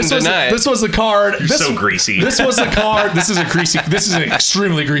 but this was the card. So greasy. This was the card. This is an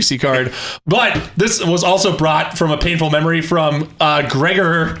extremely greasy card. But this was also brought from a painful memory from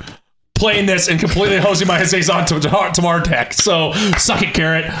Gregor playing this and completely hosing my Hazazon to Martek. So suck it,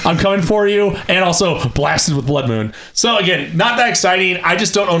 Carrot. I'm coming for you. And also blasted with Blood Moon. So again, not that exciting. I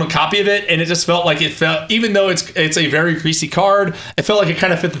just don't own a copy of it. And it just felt like even though it's a very greasy card, it felt like it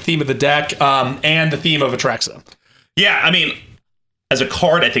kind of fit the theme of the deck and the theme of Atraxa. Yeah, I mean, as a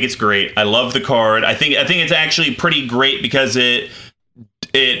card, I think it's great. I love the card. I think it's actually pretty great because it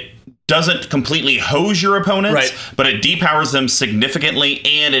doesn't completely hose your opponents, right, but it depowers them significantly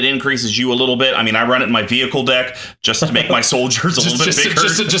and it increases you a little bit. I mean, I run it in my vehicle deck just to make my soldiers a little bit bigger.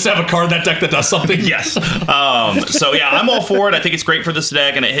 Just have a card in that deck that does something. Yes. So yeah, I'm all for it. I think it's great for this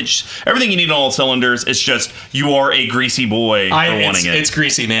deck and it hits everything you need on all cylinders. It's just you are a greasy boy for wanting it. It's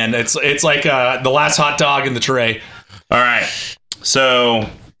greasy, man. It's like the last hot dog in the tray. All right. So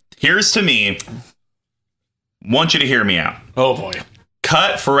here's to me. Want you to hear me out. Oh boy.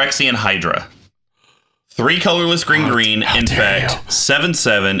 Cut Phyrexian Hydra. 3 colorless green, infect,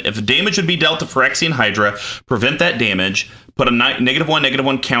 7/7. If damage would be dealt to Phyrexian Hydra, prevent that damage. Put a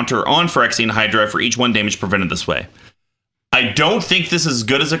 -1/-1 counter on Phyrexian Hydra for each 1 damage prevented this way. I don't think this is as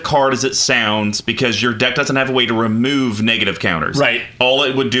good as a card as it sounds because your deck doesn't have a way to remove negative counters. Right. All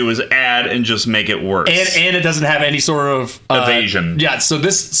it would do is add and just make it worse. And it doesn't have any sort of Evasion. Yeah.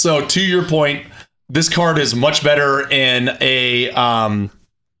 So to your point, this card is much better in a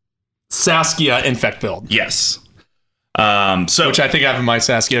Saskia Infect build. Yes. Which I think I have in my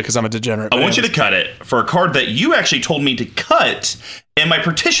Saskia because I'm a degenerate. I want you to cut it for a card that you actually told me to cut in my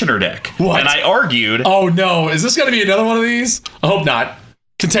Petitioner deck. What? And I argued. Oh no, is this going to be another one of these? I hope not.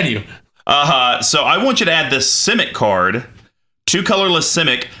 Continue. So I want you to add this Simic card. 2 colorless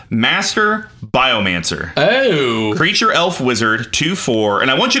Simic, Master Biomancer. Oh. Creature, Elf, Wizard, 2/4. And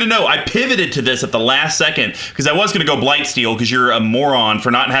I want you to know, I pivoted to this at the last second because I was going to go Blightsteel because you're a moron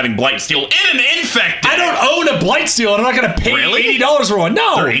for not having Blightsteel in an Infect deck. I don't own a Blightsteel and I'm not going to pay $80 for one.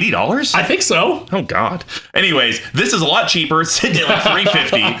 No. They're $80? I think so. Oh, God. Anyways, this is a lot cheaper. It's sitting at like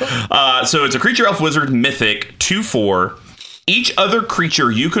 $3.50. So it's a Creature, Elf, Wizard, Mythic, 2/4. Each other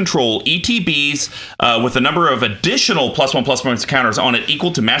creature you control ETBs with a number of additional +1/+1 counters on it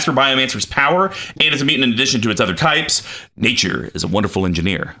equal to Master Biomancer's power and is a mutant in addition to its other types. Nature is a wonderful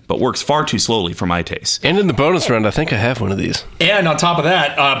engineer, but works far too slowly for my taste. And in the bonus round, I think I have one of these. And on top of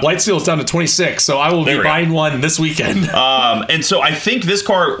that, Blightsteel is down to 26, so I will be buying one this weekend. And so I think this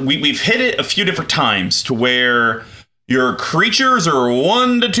card, we've hit it a few different times to where your creatures are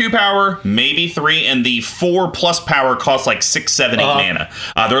 1 to 2 power, maybe 3, and the 4+ power costs like 6, 7, 8 mana.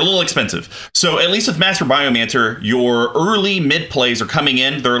 They're a little expensive. So at least with Master Biomancer, your early mid plays are coming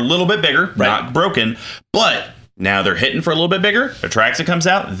in. They're a little bit bigger, not broken, but now they're hitting for a little bit bigger. Atraxa comes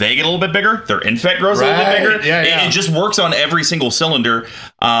out, they get a little bit bigger. Their Infect grows a little bit bigger. Yeah. It just works on every single cylinder.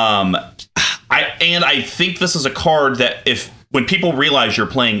 I think this is a card that when people realize you're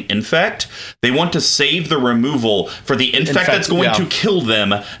playing Infect, they want to save the removal for the Infect that's going to kill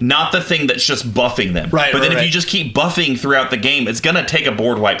them, not the thing that's just buffing them. Right. But then if you just keep buffing throughout the game, it's going to take a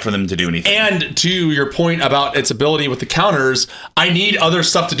board wipe for them to do anything. And to your point about its ability with the counters, I need other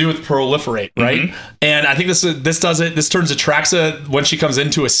stuff to do with Proliferate, right? Mm-hmm. And I think this does it. This turns Atraxa when she comes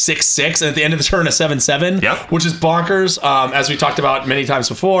into a 6/6, and at the end of the turn a 7/7, which is bonkers. As we talked about many times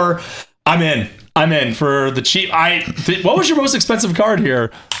before, I'm in for the cheap. What was your most expensive card here?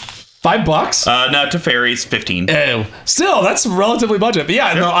 $5? No, Teferi's 15. Oh, still, that's relatively budget. But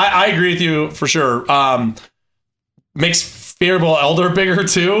yeah, no, I agree with you for sure. Makes Fearable Elder bigger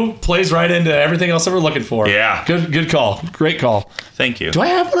too. Plays right into everything else that we're looking for. Yeah. Good call. Great call. Thank you. Do I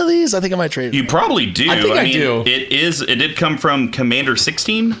have one of these? I think I might trade it. You probably do. I think I do. It did come from Commander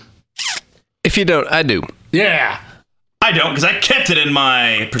 16. If you don't, I do. Yeah. I don't, because I kept it in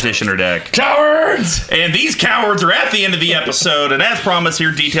my Petitioner deck. Cowards! And these cowards are at the end of the episode, and as promised,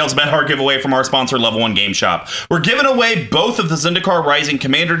 here details about our giveaway from our sponsor, Level 1 Game Shop. We're giving away both of the Zendikar Rising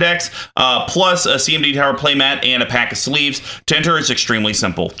Commander decks, plus a CMD Tower playmat and a pack of sleeves. To enter, it's extremely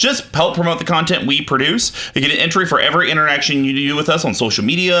simple. Just help promote the content we produce. You get an entry for every interaction you do with us on social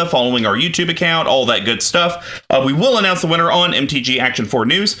media, following our YouTube account, all that good stuff. We will announce the winner on MTG Action 4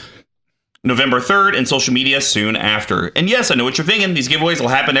 News November 3rd, and social media soon after. And yes, I know what you're thinking. These giveaways will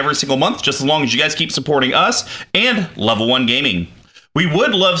happen every single month, just as long as you guys keep supporting us and Level 1 Gaming. We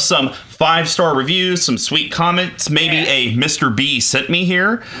would love some 5-star reviews, some sweet comments, maybe a Mr. B sent me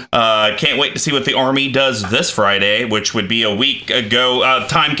here. Can't wait to see what the Army does this Friday, which would be a week ago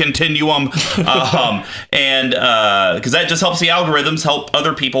time continuum. And because that just helps the algorithms help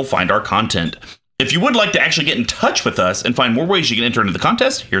other people find our content. If you would like to actually get in touch with us and find more ways you can enter into the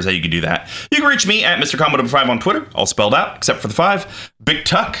contest, here's how you can do that. You can reach me at Mr. Commodore 5 on Twitter, all spelled out, except for the 5. Big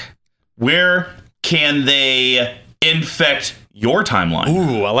Tuck, where can they infect your timeline?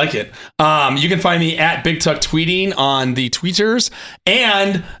 Ooh, I like it. You can find me at Big Tuck Tweeting on the tweeters.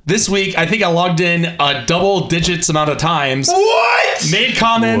 And this week, I think I logged in a double digits amount of times. What? Made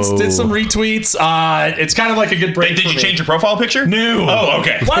comments, did some retweets. It's kind of like a good break. Did you change your profile picture? No. Oh,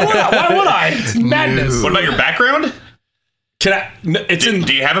 okay. Why would I? It's madness. What about your background? Can I? It's in.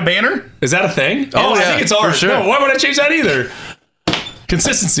 Do you have a banner? Is that a thing? Oh, I think it's ours. for sure. No, why would I change that either?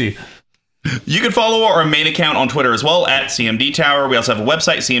 Consistency. You can follow our main account on Twitter as well, at CMD Tower. We also have a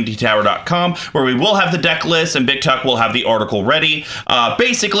website, cmdtower.com, where we will have the deck list, and Big Tuck will have the article ready.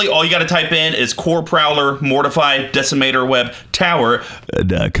 Basically, all you got to type in is Core Prowler, Mortify, Decimator Web,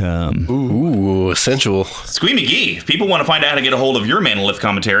 Tower.com. Ooh, sensual. Squee McGee, if people want to find out how to get a hold of your Manolith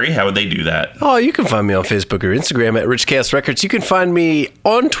commentary, how would they do that? Oh, you can find me on Facebook or Instagram at RichCast Records. You can find me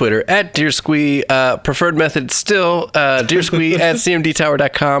on Twitter at DearSquee. Preferred method still, DearSquee at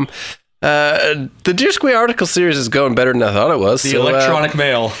cmdtower.com. The Deer Squee article series is going better than I thought it was. The electronic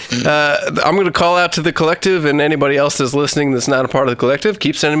mail. I'm going to call out to the collective and anybody else that's listening that's not a part of the collective.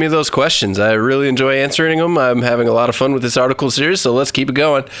 Keep sending me those questions. I really enjoy answering them. I'm having a lot of fun with this article series, so let's keep it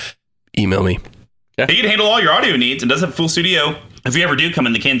going. Email me. He can handle all your audio needs and does have a full studio. If you ever do come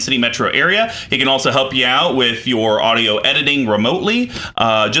in the Kansas City metro area, he can also help you out with your audio editing remotely.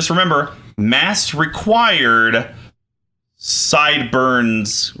 Just remember, masks required,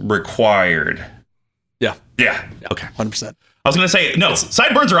 sideburns required. Yeah. Yeah. Okay. 100%. I was gonna say no.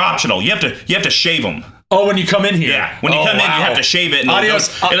 Sideburns are optional. You have to shave them. Oh, when you come in here. Yeah. When you come in, you have to shave it. And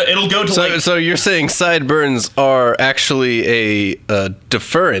it'll go to So you're saying sideburns are actually a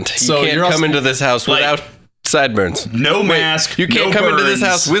deferrent. So you can't come into this house without sideburns. No mask. You can't no come into burns. this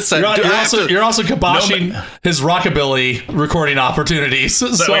house with sideburns. You're also kiboshing his rockabilly recording opportunities. So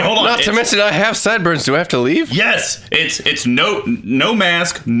wait, hold on. Not to mention, I have sideburns. Do I have to leave? Yes. It's no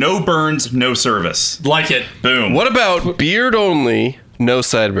mask, no burns, no service. like it. Boom. What about beard only, no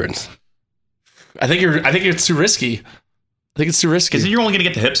sideburns? I think it's too risky. I think it's too risky. Because you're only gonna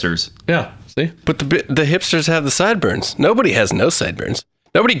get the hipsters. Yeah. See? But the hipsters have the sideburns. Nobody has no sideburns.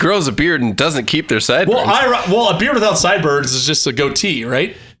 Nobody grows a beard and doesn't keep their sideburns. Well, a beard without sideburns is just a goatee,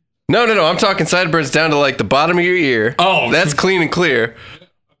 right? No. I'm talking sideburns down to like the bottom of your ear. Oh. That's clean and clear.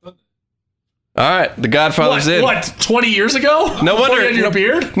 All right, the Godfather's in. What? 20 years ago? No wonder. Before you had your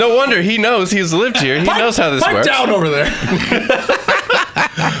beard? No wonder he knows. He's lived here. He knows how this works. Down over there.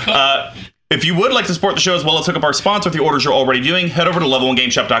 If you would like to support the show as well as hook up our sponsor with the orders you're already doing, head over to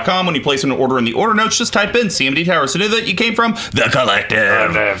level1gameshop.com. When you place an order in the order notes, just type in CMD Tower so know that you came from the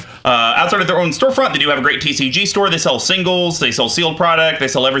collective. Outside of their own storefront, they do have a great TCG store. They sell singles, they sell sealed product, they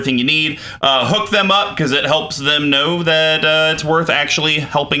sell everything you need. Hook them up because it helps them know that it's worth actually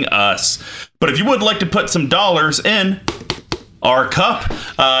helping us. But if you would like to put some dollars in our cup,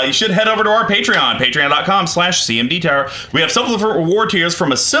 you should head over to our Patreon, patreon.com/CMD Tower. We have several different reward tiers,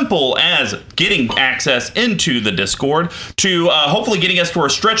 from as simple as getting access into the Discord to hopefully getting us to our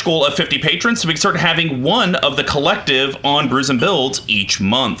stretch goal of 50 patrons so we can start having one of the collective on Brews and Builds each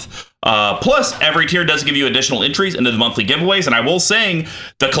month. Plus, every tier does give you additional entries into the monthly giveaways, and I will say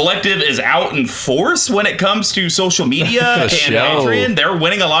the collective is out in force when it comes to social media and Patreon. They're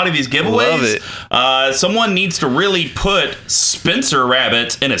winning a lot of these giveaways. Love it. Someone needs to really put Spencer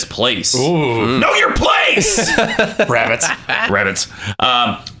Rabbit in his place. Ooh. Know your place! Rabbits.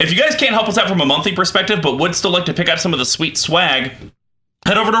 If you guys can't help us out from a monthly perspective, but would still like to pick up some of the sweet swag,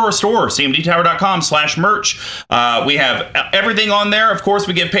 head over to our store, cmdtower.com/merch. We have everything on there. Of course,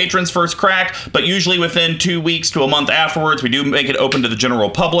 we give patrons first crack, but usually within 2 weeks to a month afterwards, we do make it open to the general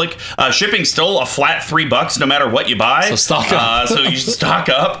public. Shipping's still a flat $3 no matter what you buy. So stock up. So you should stock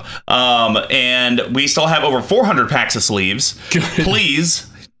up. And we still have over 400 packs of sleeves. Good. Please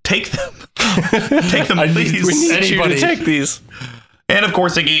take them. Take them, please. We need you Anybody. to take these. And of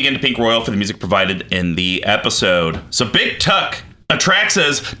course, thank you again to Pink Royal for the music provided in the episode. So Big Tuck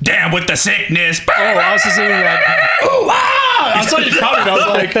Atraxa's down with the sickness. Oh, I was just saying that. I saw you coming. I was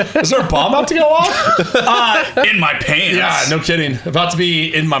like, is there a bomb about to go off? In my pants. Yeah, no kidding. About to be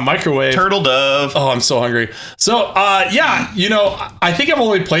in my microwave. Turtle dove. Oh, I'm so hungry. So, yeah, I think I've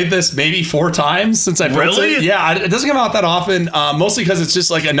only played this maybe 4 times since I built Really? it. Yeah, it doesn't come out that often, mostly because it's just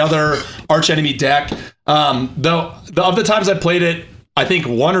like another arch enemy deck. Though, of the times I played it, I think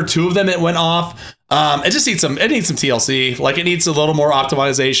 1 or 2 of them it went off. It just needs some TLC. Like, it needs a little more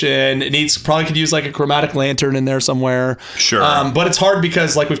optimization. It needs, probably could use like a chromatic lantern in there somewhere. Sure. But it's hard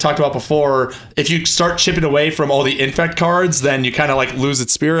because, like we've talked about before, if you start chipping away from all the infect cards, then you kind of like lose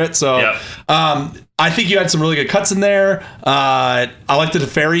its spirit. So, Yep. I think you had some really good cuts in there. I liked the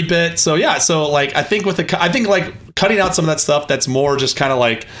Teferi bit. So yeah, so like I think like cutting out some of that stuff that's more just kind of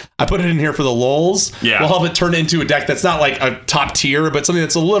like I put it in here for the lulz. Yeah. Will help it turn into a deck that's not like a top tier, but something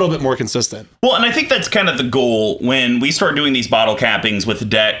that's a little bit more consistent. Well, and I think that's kind of the goal when we start doing these bottle cappings with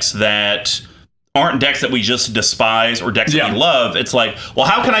decks that aren't decks that we just despise or decks that we love. It's like, well,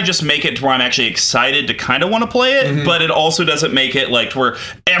 how can I just make it to where I'm actually excited to kind of want to play it, but it also doesn't make it like to where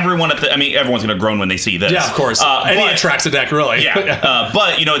everyone's going to groan when they see this. Yeah, of course. Any attracts a deck, really. Yeah.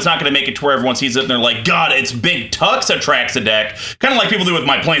 But, it's not going to make it to where everyone sees it and they're like, God, it's Big Tux attracts a deck. Kind of like people do with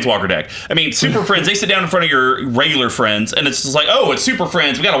my Planeswalker deck. I mean, Super Friends, they sit down in front of your regular friends and it's just like, oh, it's Super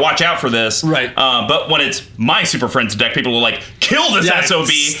Friends. We got to watch out for this. Right. But when it's my Super Friends deck, people are like, kill this SOB.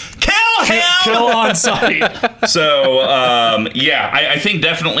 Kill him. Kill on sight. So, I think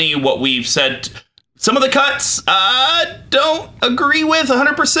definitely what we've said Some of the cuts I don't agree with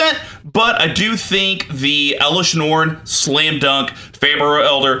 100%, but I do think the Elesh Norn, slam dunk, Faber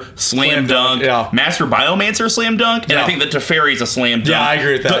Elder, slam dunk, yeah. Master Biomancer, slam dunk, and I think the Teferi's a slam dunk. Yeah, I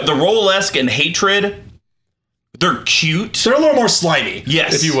agree with that. The Rolesque and Hatred, they're cute. They're a little more slimy,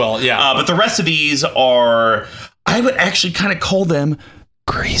 Yes. if you will. Yeah. But the rest of these are, I would actually kind of call them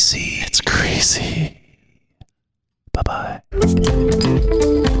greasy. It's crazy. Bye-bye.